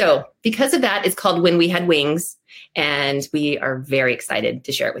 So because of that, it's called When We Had Wings, and we are very excited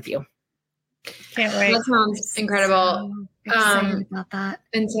to share it with you. Can't wait. That sounds incredible. So excited about that.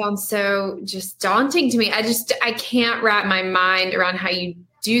 And sounds so just daunting to me. I can't wrap my mind around how you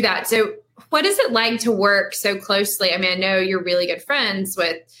do that. So what is it like to work so closely? I mean, I know you're really good friends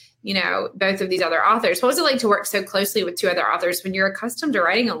with, both of these other authors. What was it like to work so closely with two other authors when you're accustomed to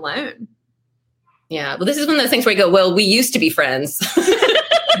writing alone? Yeah. Well, this is one of those things where I go, well, we used to be friends.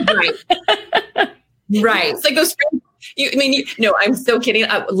 Right. Right. It's like those friends. I'm so kidding.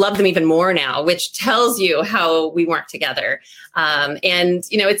 I love them even more now, which tells you how we work together.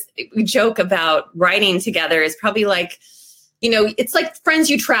 We joke about writing together is probably like, it's like friends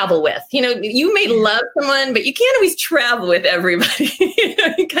you travel with. You may love someone, but you can't always travel with everybody.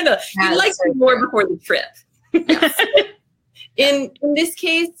 You like them more before the trip. Yes. In this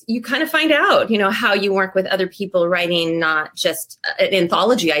case, you kind of find out, how you work with other people writing, not just an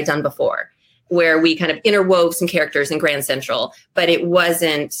anthology I'd done before, where we kind of interwove some characters in Grand Central, but it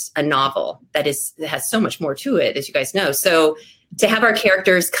wasn't a novel that has so much more to it, as you guys know. So to have our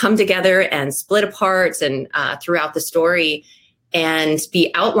characters come together and split apart and throughout the story and be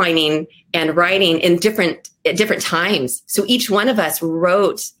outlining and writing at different times. So each one of us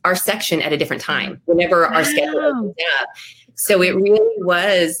wrote our section at a different time whenever our schedule opened up. So it really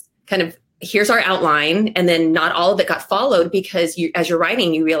was kind of, here's our outline, and then not all of it got followed because as you're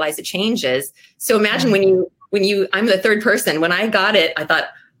writing, you realize it changes. So imagine when I'm the third person. When I got it, I thought,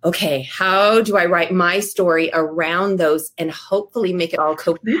 okay, how do I write my story around those and hopefully make it all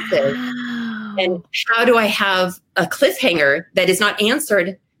cohesive? Wow. And how do I have a cliffhanger that is not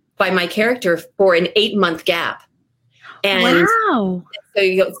answered by my character for an 8-month gap? And wow. So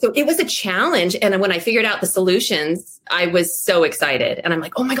it was a challenge. And when I figured out the solutions, I was so excited. And I'm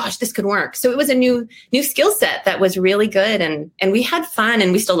like, oh my gosh, this could work. So it was a new skill set that was really good. And we had fun,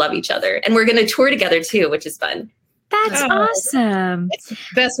 and we still love each other. And we're going to tour together too, which is fun. That's awesome. It's the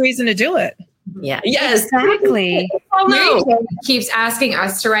best reason to do it. Yeah. Yes. Exactly. Oh, no. Keeps asking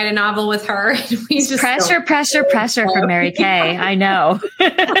us to write a novel with her. And we just pressure from Mary Kay. I know.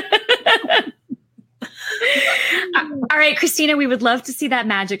 All right, Christina, we would love to see that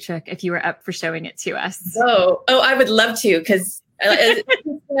magic trick if you were up for showing it to us. Oh, I would love to, because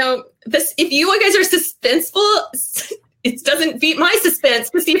this. If you guys are suspenseful, it doesn't beat my suspense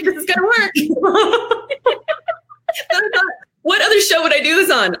to see if this is going to work. What other show would I do this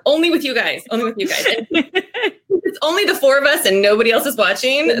on? Only with you guys. It's only the four of us and nobody else is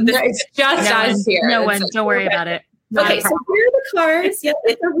watching. It's just us here. No one. Don't worry about it. Okay, so here are the cards. Yeah,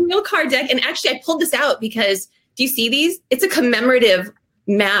 it's a real card deck. And actually, I pulled this out because, do you see these? It's a commemorative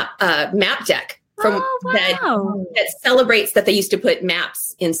map deck that celebrates that they used to put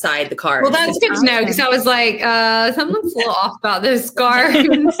maps inside the cards. Well, that's good to know, because I was like, something's a little off about this card. Okay,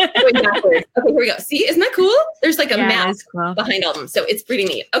 here we go. See, isn't that cool? There's like a map behind all of them. So it's pretty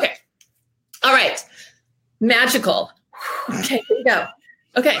neat. Okay. All right. Magical. Okay, here we go.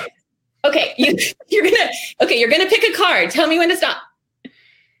 Okay, you're gonna pick a card. Tell me when to stop.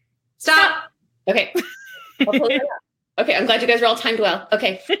 Stop. Okay. I'll pull it up. Okay, I'm glad you guys are all timed well.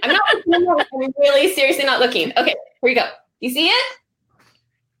 Okay, I'm really seriously not looking. Okay, here we go. You see it?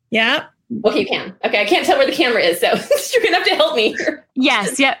 Yeah. Okay, you can. Okay, I can't tell where the camera is, so you're gonna have to help me.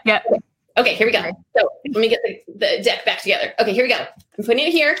 Yes. Yep. Okay, here we go. So let me get the deck back together. Okay, here we go. I'm putting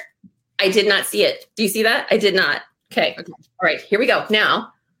it here. I did not see it. Do you see that? I did not. Okay. All right, here we go.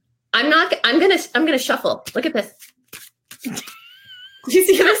 Now, I'm gonna shuffle. Look at this. Do you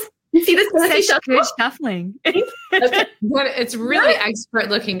see this? You see this? Such good shuffling. Okay. It's really expert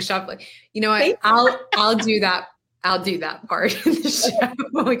looking shuffling. You know what? I'll do that. I'll do that part in the show.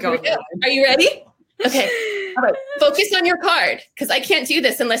 Oh my God. Are you ready? Okay. All right. Focus on your card because I can't do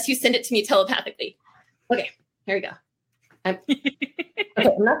this unless you send it to me telepathically. Okay. Here we go. I'm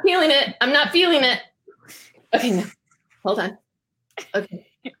not feeling it. Okay. No. Hold on. Okay.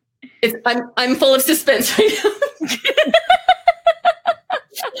 I'm full of suspense right now.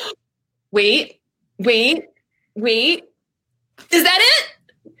 Wait. Is that it?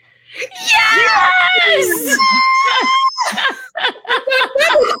 Yes!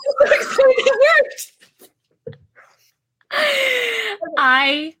 It worked.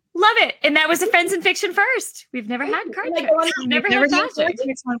 I love it. And that was a Friends in Fiction first. We've never had card tricks. We've never had magic.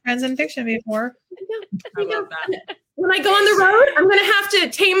 On Friends in Fiction before. I love that. When I go on the road, I'm going to have to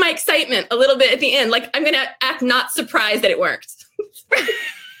tame my excitement a little bit at the end. Like I'm going to act not surprised that it worked.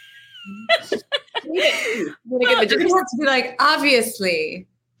 You have to be like, obviously,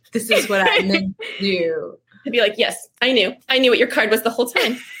 this is what I meant to do. To be like, yes, I knew what your card was the whole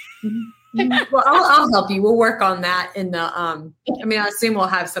time. Well, I'll help you. We'll work on that in the. I assume we'll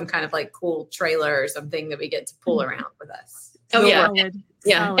have some kind of like cool trailer or something that we get to pull around with us. Oh yeah,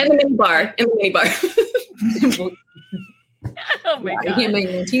 Solid. and the mini bar. Oh my You God. can't make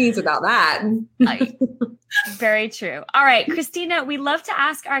routines without that. Very true. All right, Christina, we love to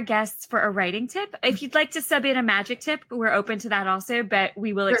ask our guests for a writing tip. If you'd like to sub in a magic tip, we're open to that also, but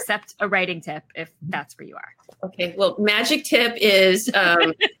we will accept a writing tip if that's where you are. Okay. Well, magic tip is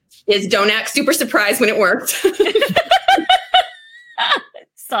don't act super surprised when it worked.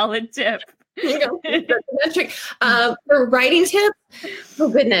 Solid tip. There you go. That's trick. For writing tip, oh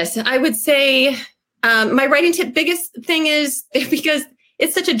goodness, I would say my writing tip biggest thing is because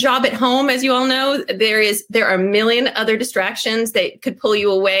it's such a job at home, as you all know, there are a million other distractions that could pull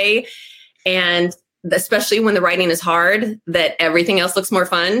you away. And especially when the writing is hard, that everything else looks more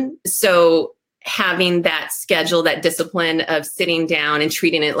fun. So having that schedule, that discipline of sitting down and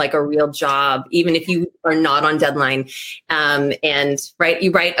treating it like a real job, even if you are not on deadline,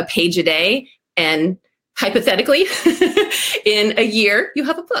 you write a page a day, and hypothetically, in a year, you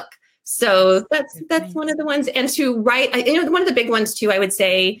have a book. So that's one of the ones. And to write, one of the big ones too, I would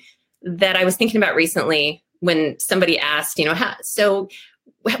say that I was thinking about recently when somebody asked,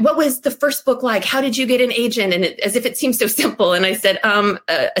 what was the first book like? How did you get an agent? And as if it seems so simple. And I said,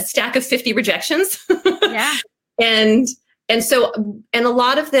 a stack of 50 rejections. Yeah. And so a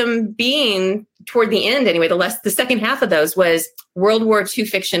lot of them being toward the end, anyway, the second half of those was World War II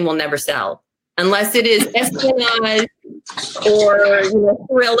fiction will never sell unless it is espionage or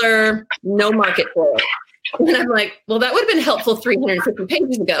thriller, no market for it. And I'm like, well, that would have been helpful 350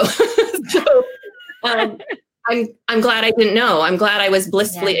 pages ago. So I'm glad I didn't know. I'm glad I was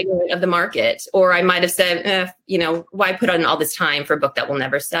blissfully ignorant of the market. Or I might have said, why put on all this time for a book that will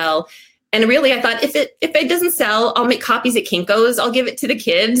never sell? And really, I thought if it doesn't sell, I'll make copies at Kinko's. I'll give it to the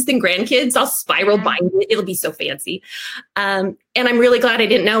kids and grandkids. I'll spiral bind it. It'll be so fancy. And I'm really glad I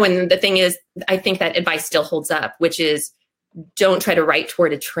didn't know. And the thing is, I think that advice still holds up, which is don't try to write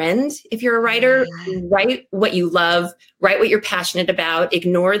toward a trend. If you're a writer, write what you love, write what you're passionate about,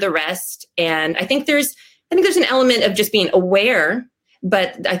 ignore the rest. And I think there's an element of just being aware,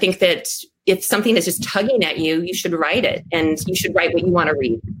 but I think that if something is just tugging at you, you should write it, and you should write what you want to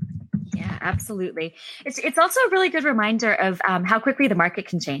read. Yeah, absolutely. It's also a really good reminder of how quickly the market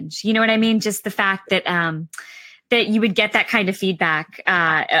can change. You know what I mean? Just the fact that that you would get that kind of feedback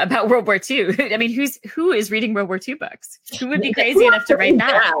about World War II. I mean, who is reading World War II books? Who would be crazy enough to write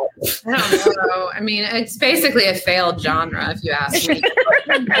that? I don't know. I mean, it's basically a failed genre, if you ask me.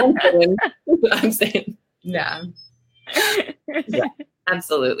 I'm saying. Yeah. Yeah,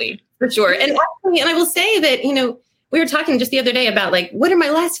 absolutely. For sure. And I will say that, we were talking just the other day about like, what are my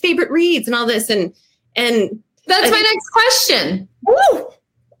last favorite reads and all this. And that's my next question. Oh,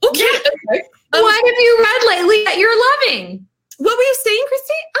 okay. Yeah. What have you read lately that you're loving? What were you saying,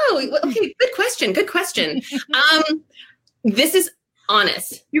 Christy? Oh, okay. Good question. This is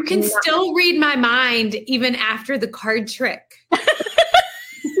honest. You can still read my mind even after the card trick.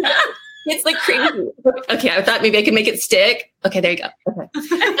 It's like crazy. Okay, I thought maybe I could make it stick. Okay, there you go. Okay.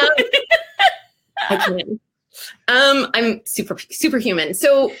 I can't. I'm superhuman.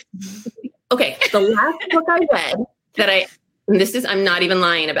 So, okay, the last book I read I'm not even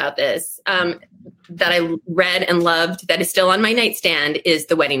lying about this, that I read and loved that is still on my nightstand is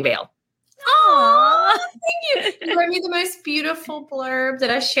The Wedding Veil. Oh, thank you. You wrote me the most beautiful blurb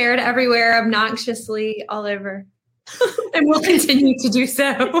that I shared everywhere obnoxiously all over. And will continue to do so.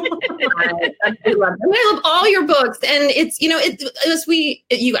 I love them. I love all your books. And it's,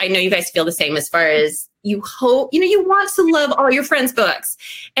 I know you guys feel the same as far as you hope, you want to love all your friends' books.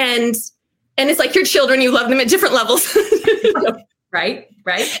 And it's like your children, you love them at different levels. Right.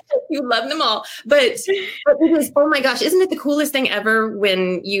 You love them all. But it is, oh my gosh, isn't it the coolest thing ever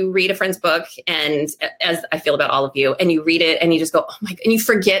when you read a friend's book, and as I feel about all of you, and you read it and you just go, oh my God, and you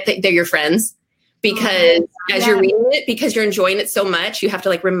forget that they're your friends because as you're reading it, because you're enjoying it so much, you have to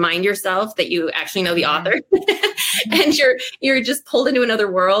like remind yourself that you actually know the author and you're just pulled into another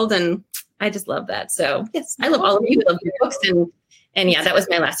world. And I just love that. So yes, I love all of you. I love your books. And yeah, that was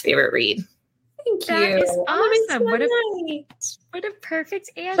my last favorite read. Thank you. That is awesome. What a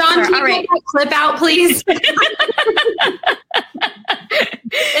perfect answer. John, can you pull that clip out, please?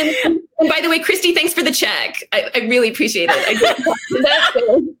 and by the way, Christy, thanks for the check. I really appreciate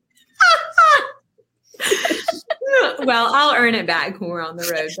it. Well, I'll earn it back when we're on the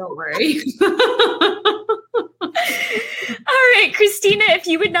road. Don't worry. All right, Christina, if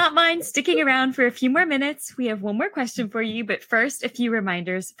you would not mind sticking around for a few more minutes, we have one more question for you. But first, a few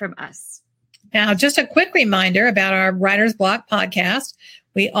reminders from us. Now, just a quick reminder about our Writer's Block podcast.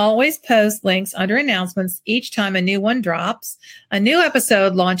 We always post links under announcements each time a new one drops. A new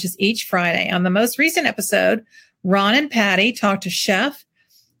episode launches each Friday. On the most recent episode, Ron and Patty talked to chef,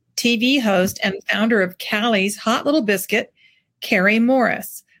 TV host, and founder of Callie's Hot Little Biscuit, Carrie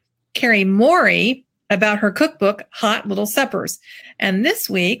Morris. Carrie Morey about her cookbook, Hot Little Suppers. And this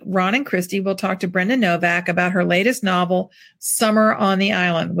week, Ron and Christy will talk to Brenda Novak about her latest novel, Summer on the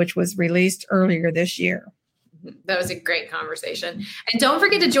Island, which was released earlier this year. That was a great conversation. And don't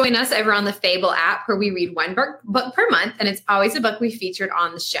forget to join us over on the Fable app, where we read one book per month, and it's always a book we featured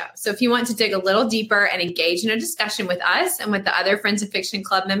on the show. So if you want to dig a little deeper and engage in a discussion with us and with the other Friends and Fiction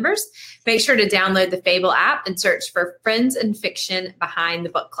Club members, make sure to download the Fable app and search for Friends and Fiction Behind the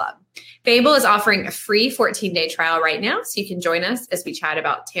Book Club. Fable is offering a free 14-day trial right now, so you can join us as we chat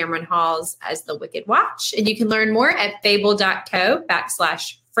about Tamron Hall's As the Wicked Watch. And you can learn more at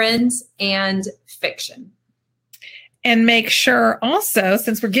fable.co/friends and fiction. And make sure also,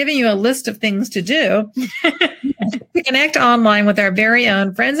 since we're giving you a list of things to do, to connect online with our very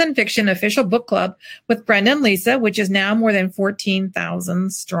own Friends and Fiction official book club with Brenda and Lisa, which is now more than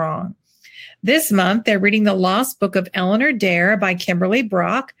 14,000 strong. This month, they're reading The Lost Book of Eleanor Dare by Kimberly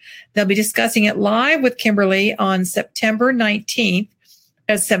Brock. They'll be discussing it live with Kimberly on September 19th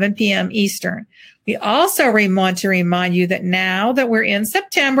at 7 p.m. Eastern. We also want to remind you that now that we're in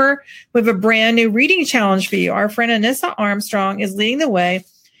September, we have a brand new reading challenge for you. Our friend Anissa Armstrong is leading the way.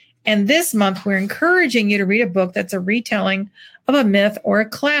 And this month, we're encouraging you to read a book that's a retelling of a myth or a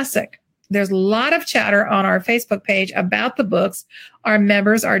classic. There's a lot of chatter on our Facebook page about the books our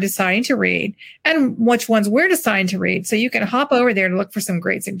members are deciding to read and which ones we're deciding to read. So you can hop over there to look for some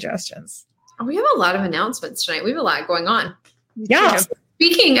great suggestions. We have a lot of announcements tonight. We have a lot going on. Yeah.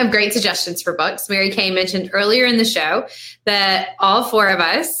 Speaking of great suggestions for books, Mary Kay mentioned earlier in the show that all four of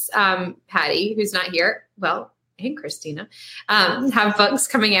us, Patty, who's not here, and Christina, have books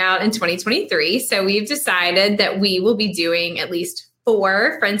coming out in 2023. So we've decided that we will be doing at least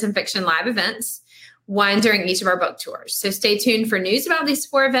 4 Friends and Fiction live events, one during each of our book tours. So stay tuned for news about these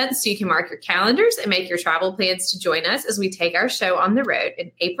 4 events so you can mark your calendars and make your travel plans to join us as we take our show on the road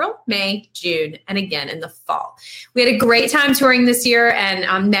in April, May, June, and again in the fall. We had a great time touring this year,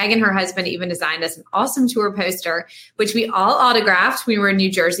 and Megan, her husband, even designed us an awesome tour poster, which we all autographed when we were in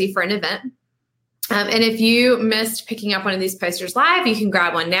New Jersey for an event. And if you missed picking up one of these posters live, you can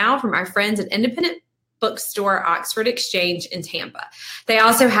grab one now from our friends at Independent Bookstore Oxford Exchange in Tampa. They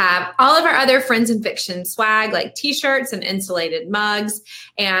also have all of our other Friends and Fiction swag, like t-shirts and insulated mugs,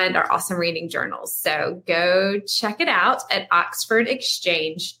 and our awesome reading journals. So go check it out at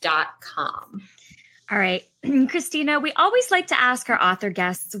oxfordexchange.com. All right, Christina, we always like to ask our author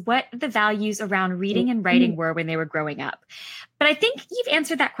guests what the values around reading and writing were when they were growing up. But I think you've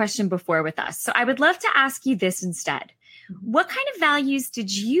answered that question before with us. So I would love to ask you this instead. What kind of values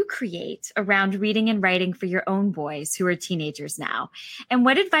did you create around reading and writing for your own boys who are teenagers now? And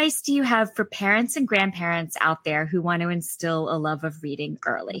what advice do you have for parents and grandparents out there who want to instill a love of reading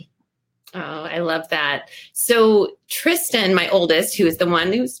early? Oh, I love that. So Tristan, my oldest, who is the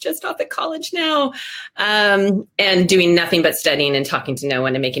one who's just off at college now, and doing nothing but studying and talking to no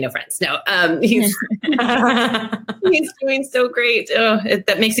one and making no friends. No, he's he's doing so great. Oh,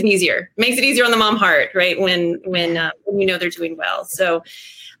 that makes it easier. Makes it easier on the mom heart, right? When you know they're doing well. So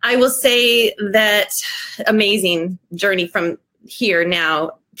I will say that amazing journey from here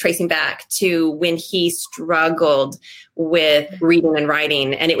now, tracing back to when he struggled with reading and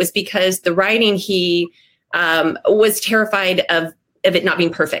writing. And it was because the writing, he was terrified of it not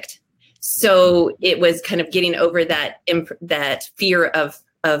being perfect. So it was kind of getting over that fear of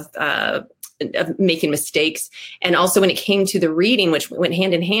making mistakes. And also when it came to the reading, which went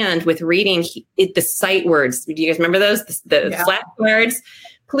hand in hand with reading, the sight words. Do you guys remember those? The flashcards?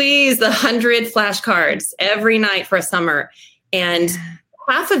 Please, the 100 flashcards every night for a summer. And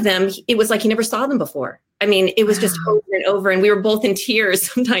half of them, it was like he never saw them before. I mean, it was just over and over. And we were both in tears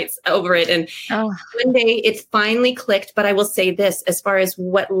sometimes over it. And one day it finally clicked. But I will say this, as far as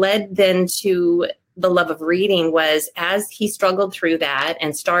what led then to the love of reading was as he struggled through that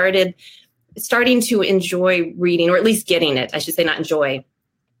and starting to enjoy reading, or at least getting it, I should say, not enjoy.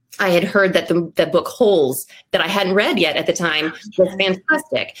 I had heard that the book Holes, that I hadn't read yet at the time, was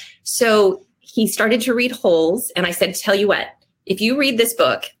fantastic. So he started to read Holes. And I said, tell you what, if you read this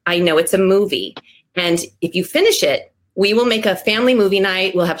book, I know it's a movie. And if you finish it, we will make a family movie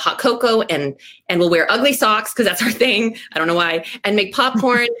night. We'll have hot cocoa and we'll wear ugly socks because that's our thing. I don't know why. And make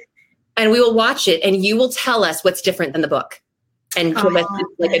popcorn and we will watch it. And you will tell us what's different than the book and give us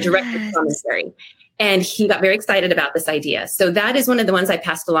like a director's commentary. And he got very excited about this idea. So that is one of the ones I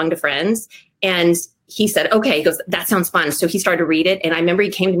passed along to friends. And he said, okay, he goes, that sounds fun. So he started to read it. And I remember he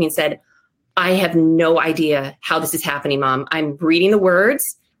came to me and said, I have no idea how this is happening, Mom. I'm reading the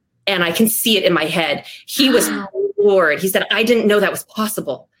words and I can see it in my head. He was floored. He said, I didn't know that was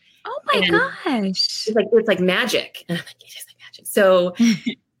possible. Oh my gosh. It's like magic. And I'm like, it is like magic. So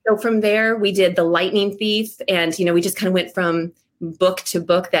from there we did The Lightning Thief. And, we just kind of went from book to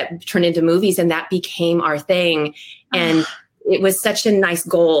book that turned into movies, and that became our thing. And it was such a nice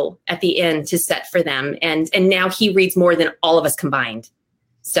goal at the end to set for them. And now he reads more than all of us combined.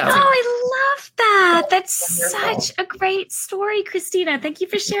 So I love that. That's such a great story, Christina. Thank you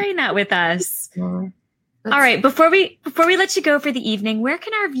for sharing that with us. All right, before we let you go for the evening, where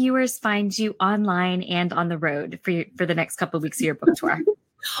can our viewers find you online and on the road for the next couple of weeks of your book tour?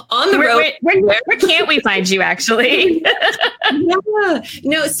 On the road. Where can't we find you, actually?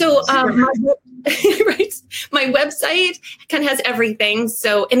 So my website kind of has everything.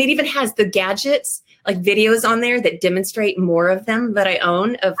 So, and it even has the gadgets, like videos on there that demonstrate more of them that I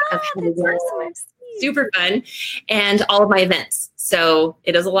own of how to work. Awesome. Super fun. And all of my events. So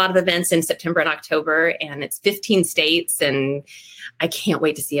it does a lot of events in September and October, and it's 15 states, and I can't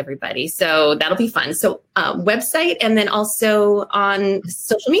wait to see everybody. So that'll be fun. So website, and then also on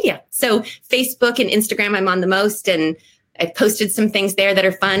social media. So Facebook and Instagram, I'm on the most, and I've posted some things there that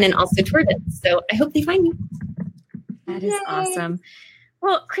are fun and also tour events. So I hope they find me. That is awesome.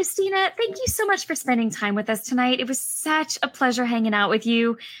 Well, Christina, thank you so much for spending time with us tonight. It was such a pleasure hanging out with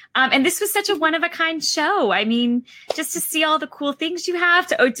you. And this was such a one-of-a-kind show. I mean, just to see all the cool things you have,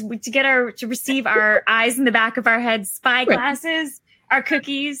 to receive our eyes in the back of our heads, spy glasses, our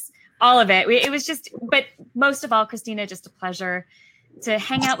cookies, all of it. It was just, but most of all, Christina, just a pleasure to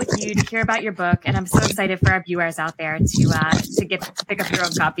hang out with you, to hear about your book. And I'm so excited for our viewers out there to get to pick up your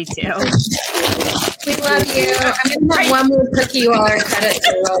own copy too. We love you. I'm going to have one more cookie while our credits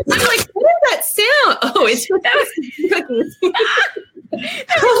are rolling. I'm like, what is that sound? Oh, it's cookies.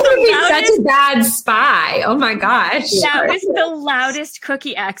 Such a bad spy. Oh my gosh. That was the loudest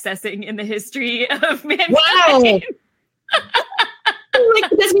cookie accessing in the history of mankind. Wow.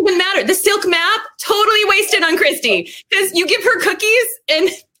 Like, it doesn't even matter. The silk map, totally wasted on Christy. Because you give her cookies and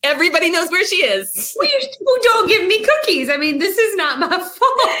everybody knows where she is. Well, you don't give me cookies. I mean, this is not my fault.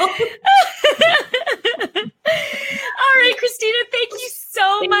 All right, Christina, thank you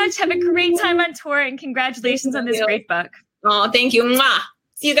so much. Have a great time on tour, and congratulations on this great book. Oh, thank you. Mwah.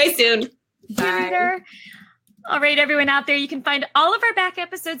 See you guys soon. Bye. All right, everyone out there, you can find all of our back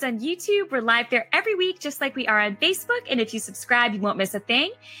episodes on YouTube. We're live there every week, just like we are on Facebook. And if you subscribe, you won't miss a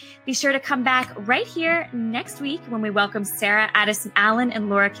thing. Be sure to come back right here next week when we welcome Sarah Addison Allen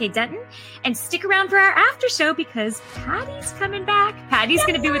and Laura K. Denton. And stick around for our after show because Patty's coming back. Patty's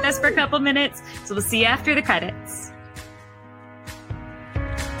going to be with us for a couple minutes. So we'll see you after the credits.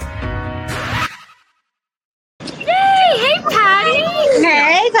 Yay! Hey, Patty!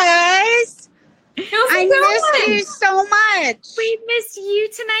 Hey, guys! I missed you so much. We missed you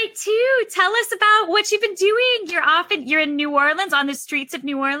tonight too. Tell us about what you've been doing. You're in New Orleans, on the streets of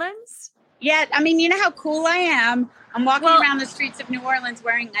New Orleans. Yeah, I mean, you know how cool I am. I'm walking around the streets of New Orleans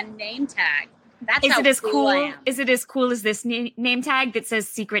wearing a name tag. That's is how it as cool I cool? am. Is it as cool as this name tag that says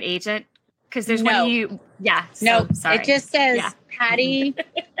secret agent? Because there's one of you. Yeah. No, sorry. it just says Patty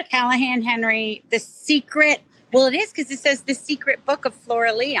Callahan Henry, the secret. Well, it is because it says the secret book of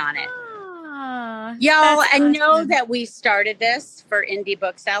Flora Lee on it. Y'all, I know that we started this for indie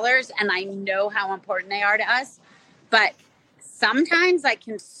booksellers, and I know how important they are to us. But sometimes I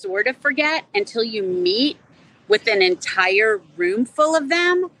can sort of forget until you meet with an entire room full of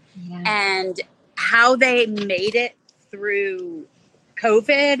them and how they made it through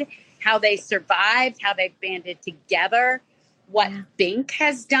COVID, how they survived, how they've banded together, what Bink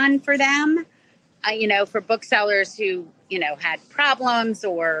has done for them, for booksellers who, had problems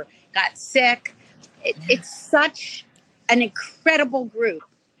or got sick. It's such an incredible group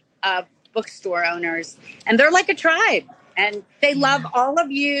of bookstore owners, and they're like a tribe, and they love all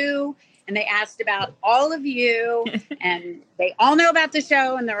of you, and they asked about all of you, and they all know about the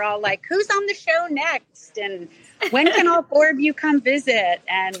show, and they're all like, who's on the show next, and when can all four of you come visit?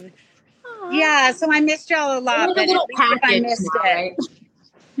 And so I missed y'all a lot, but at least if I missed it.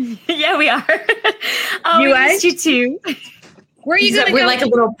 Yeah, we are. We missed you too. Where are you going to go? We're like a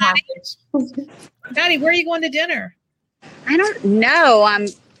little package. Patty, where are you going to dinner? I don't know. I'm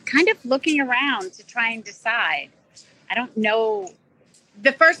kind of looking around to try and decide. I don't know.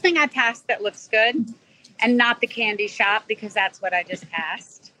 The first thing I passed that looks good, and not the candy shop, because that's what I just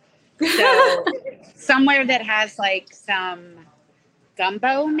passed. So somewhere that has like some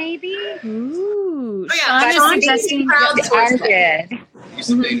gumbo, maybe. Ooh. Sean is suggesting here,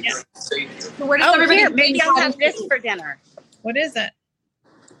 maybe I'll have this for dinner. What is it?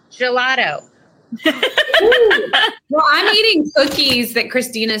 Gelato. Well, I'm eating cookies that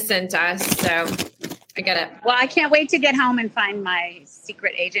Christina sent us, so I got it. Well, I can't wait to get home and find my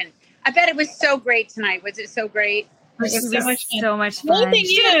secret agent. I bet it was so great tonight. Was it so great? It was so much fun. The only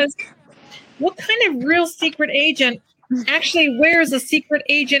thing is, what kind of real secret agent actually wears a secret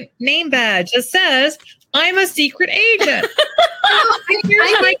agent name badge that says, I'm a secret agent?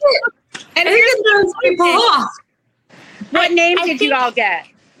 What name did you all get?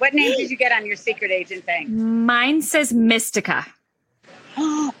 What name did you get on your secret agent thing? Mine says Mystica.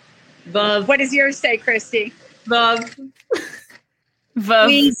 Vav. What does yours say, Christy? Vav.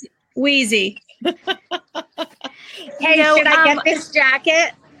 Wheezy. Hey, should I get this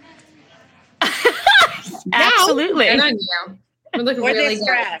jacket? Absolutely. Good on you. We're looking really good.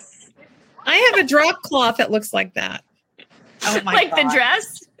 Dress. I have a drop cloth that looks like that. Oh my like God. the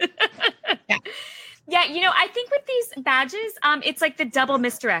dress? Yeah. Yeah, I think with these badges, it's like the double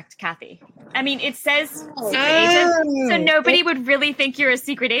misdirect, Kathy. I mean, it says secret agent, so nobody would really think you're a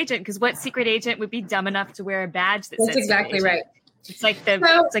secret agent, because what secret agent would be dumb enough to wear a badge that says That's exactly right. It's like the.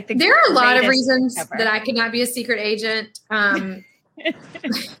 So it's like the. There are a lot of reasons ever. that I could not be a secret agent.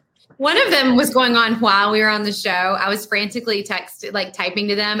 One of them was going on while we were on the show. I was frantically typing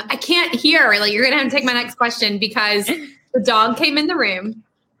to them. I can't hear. Like, you're gonna have to take my next question, because the dog came in the room.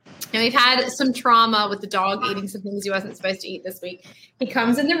 And we've had some trauma with the dog eating some things he wasn't supposed to eat this week. He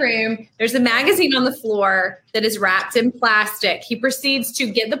comes in the room. There's a magazine on the floor that is wrapped in plastic. He proceeds to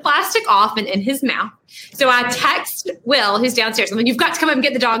get the plastic off and in his mouth. So I text Will, who's downstairs. I'm like, you've got to come up and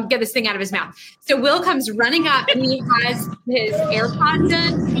get the dog, get this thing out of his mouth. So Will comes running up, and he has his AirPods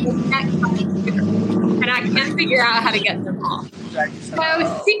in, and I can't figure out how to get them off.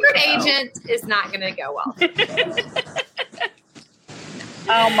 So secret agent is not going to go well.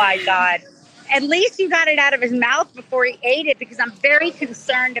 Oh my God. At least you got it out of his mouth before he ate it, because I'm very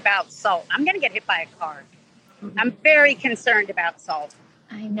concerned about Salt. I'm going to get hit by a car. I'm very concerned about Salt.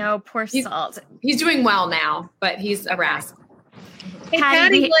 I know, poor Salt. He's doing well now, but he's a rascal. Hey,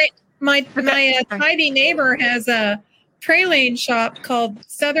 Patty, my tidy neighbor has a praline shop called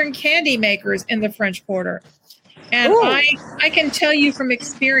Southern Candy Makers in the French Quarter. And I can tell you from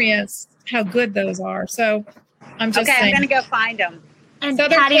experience how good those are. So I'm just saying. I'm going to go find them. And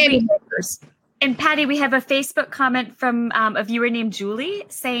Southern Candy Makers. And Patty, we have a Facebook comment from a viewer named Julie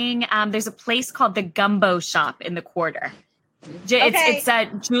saying there's a place called the Gumbo Shop in the Quarter.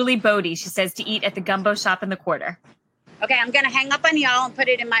 It's Julie Bodie. She says to eat at the Gumbo Shop in the Quarter. Okay, I'm going to hang up on y'all and put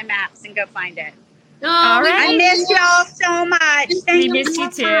it in my maps and go find it. All right. I miss y'all so much. We miss you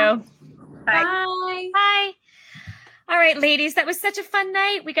too. Bye. Bye. All right, ladies, that was such a fun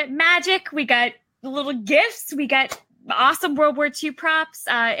night. We got magic. We got little gifts. We got awesome World War II props.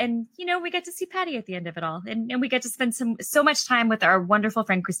 And, we get to see Patty at the end of it all. And we get to spend so much time with our wonderful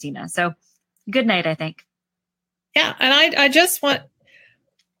friend, Christina. So good night, I think. Yeah. And I just want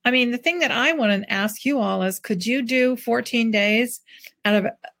I mean, the thing that I want to ask you all is, could you do 14 days out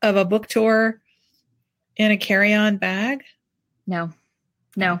of a book tour in a carry-on bag? No.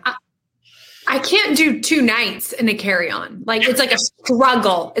 I can't do 2 nights in a carry-on. Like, it's like a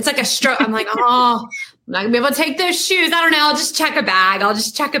struggle. It's like a struggle. I'm like, oh, I'm not gonna be able to take those shoes. I don't know. I'll just check a bag.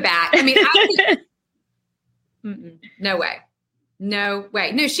 I mean, no way. No,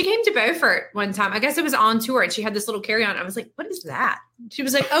 she came to Beaufort one time. I guess it was on tour, and she had this little carry-on. I was like, what is that? She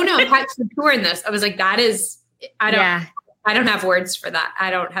was like, oh no, I'm packed for tour in this. I was like, I don't have words for that. I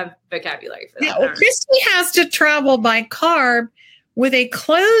don't have vocabulary for that. Yeah, well, Christy has to travel by car with a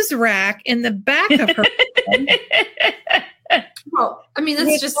clothes rack in the back of her. Well, I mean,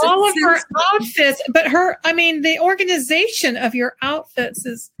 that's just all of her outfits. But the organization of your outfits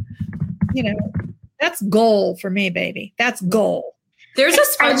is, that's goal for me, baby. That's goal. There's a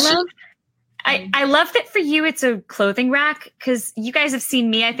spreadsheet. I love that for you. It's a clothing rack, because you guys have seen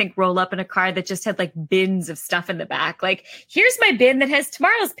me, I think, roll up in a car that just had like bins of stuff in the back. Like, here's my bin that has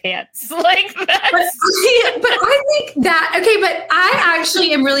tomorrow's pants. Like that. But I think that, okay, but I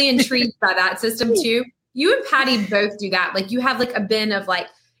actually am really intrigued by that system too. You and Patty both do that. Like, you have like a bin of like,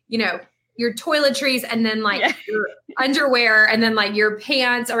 your toiletries, and then like your underwear, and then like your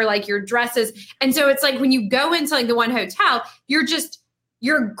pants, or like your dresses. And so it's like when you go into like the one hotel, you're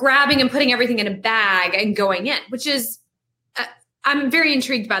grabbing and putting everything in a bag and going in, which is, I'm very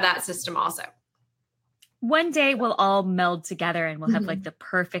intrigued by that system also. One day we'll all meld together and we'll have like the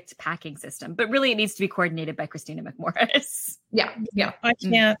perfect packing system, but really it needs to be coordinated by Christina McMorris. Yeah. I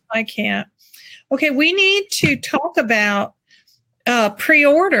can't. Okay. We need to talk about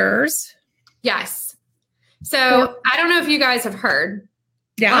pre-orders. Yes. So I don't know if you guys have heard.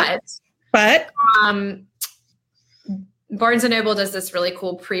 Yeah. But Barnes & Noble does this really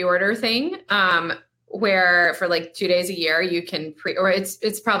cool pre-order thing where for like 2 days a year you can or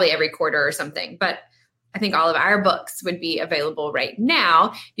it's probably every quarter or something, but I think all of our books would be available right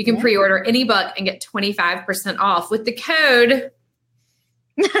now. You can pre-order any book and get 25% off with the code.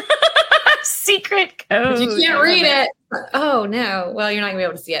 Secret code. You can't read it. Oh no. Well, you're not gonna be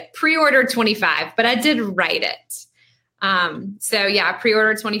able to see it. Pre-order 25, but I did write it. So yeah,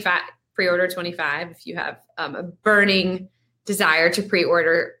 pre-order 25 if you have a burning desire to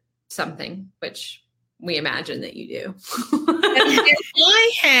pre-order something, which we imagine that you do.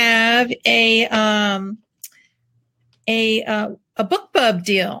 I have a BookBub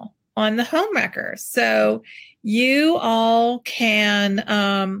deal on the Homewrecker. So you all can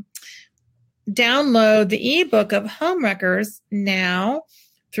download the ebook of Homewreckers now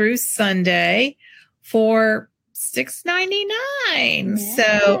through Sunday for $6.99.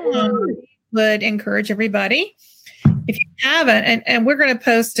 So would encourage everybody, if you haven't, and we're going to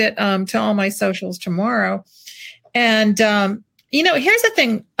post it to all my socials tomorrow. And here's the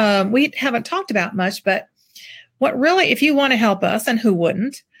thing we haven't talked about much, but what really, if you want to help us, and who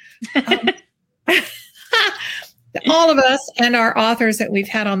wouldn't, all of us and our authors that we've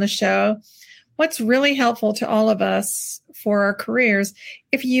had on the show, what's really helpful to all of us for our careers,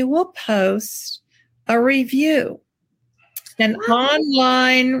 if you will post a review, an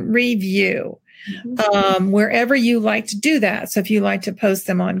online review, wherever you like to do that. So if you like to post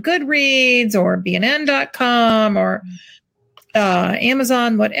them on Goodreads or BNN.com or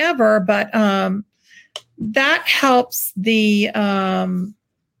Amazon, whatever, but that helps the,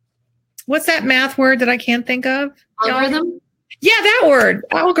 what's that math word that I can't think of? Algorithm? Yeah, that word,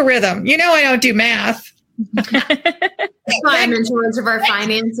 algorithm. I don't do math. I'm in charge of our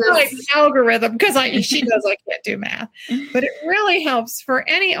finances. Like algorithm, because she knows I can't do math. But it really helps for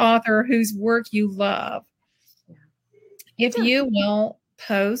any author whose work you love. If you will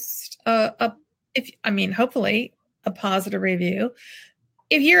post hopefully a positive review.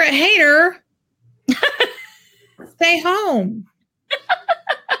 If you're a hater, stay home.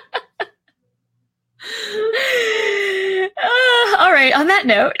 All right. On that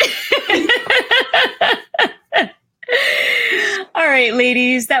note. All right,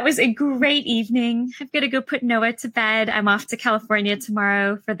 ladies, that was a great evening. I've got to go put Noah to bed. I'm off to California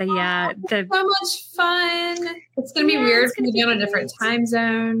tomorrow for the so much fun. It's gonna be weird to be on a different time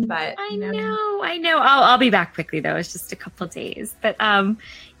zone, but I know. I'll be back quickly though. It's just a couple of days, but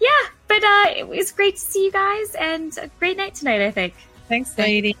it was great to see you guys, and a great night tonight, I think. Thanks,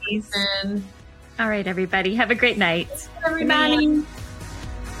 ladies. All right, everybody, have a great night. Everybody.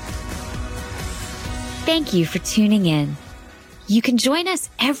 Thank you for tuning in. You can join us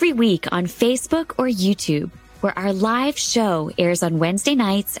every week on Facebook or YouTube, where our live show airs on Wednesday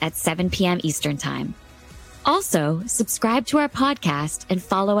nights at 7 p.m. Eastern Time. Also, subscribe to our podcast and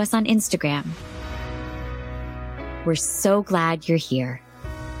follow us on Instagram. We're so glad you're here.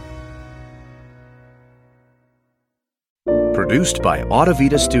 Produced by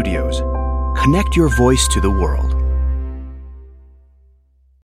Audavita Studios. Connect your voice to the world.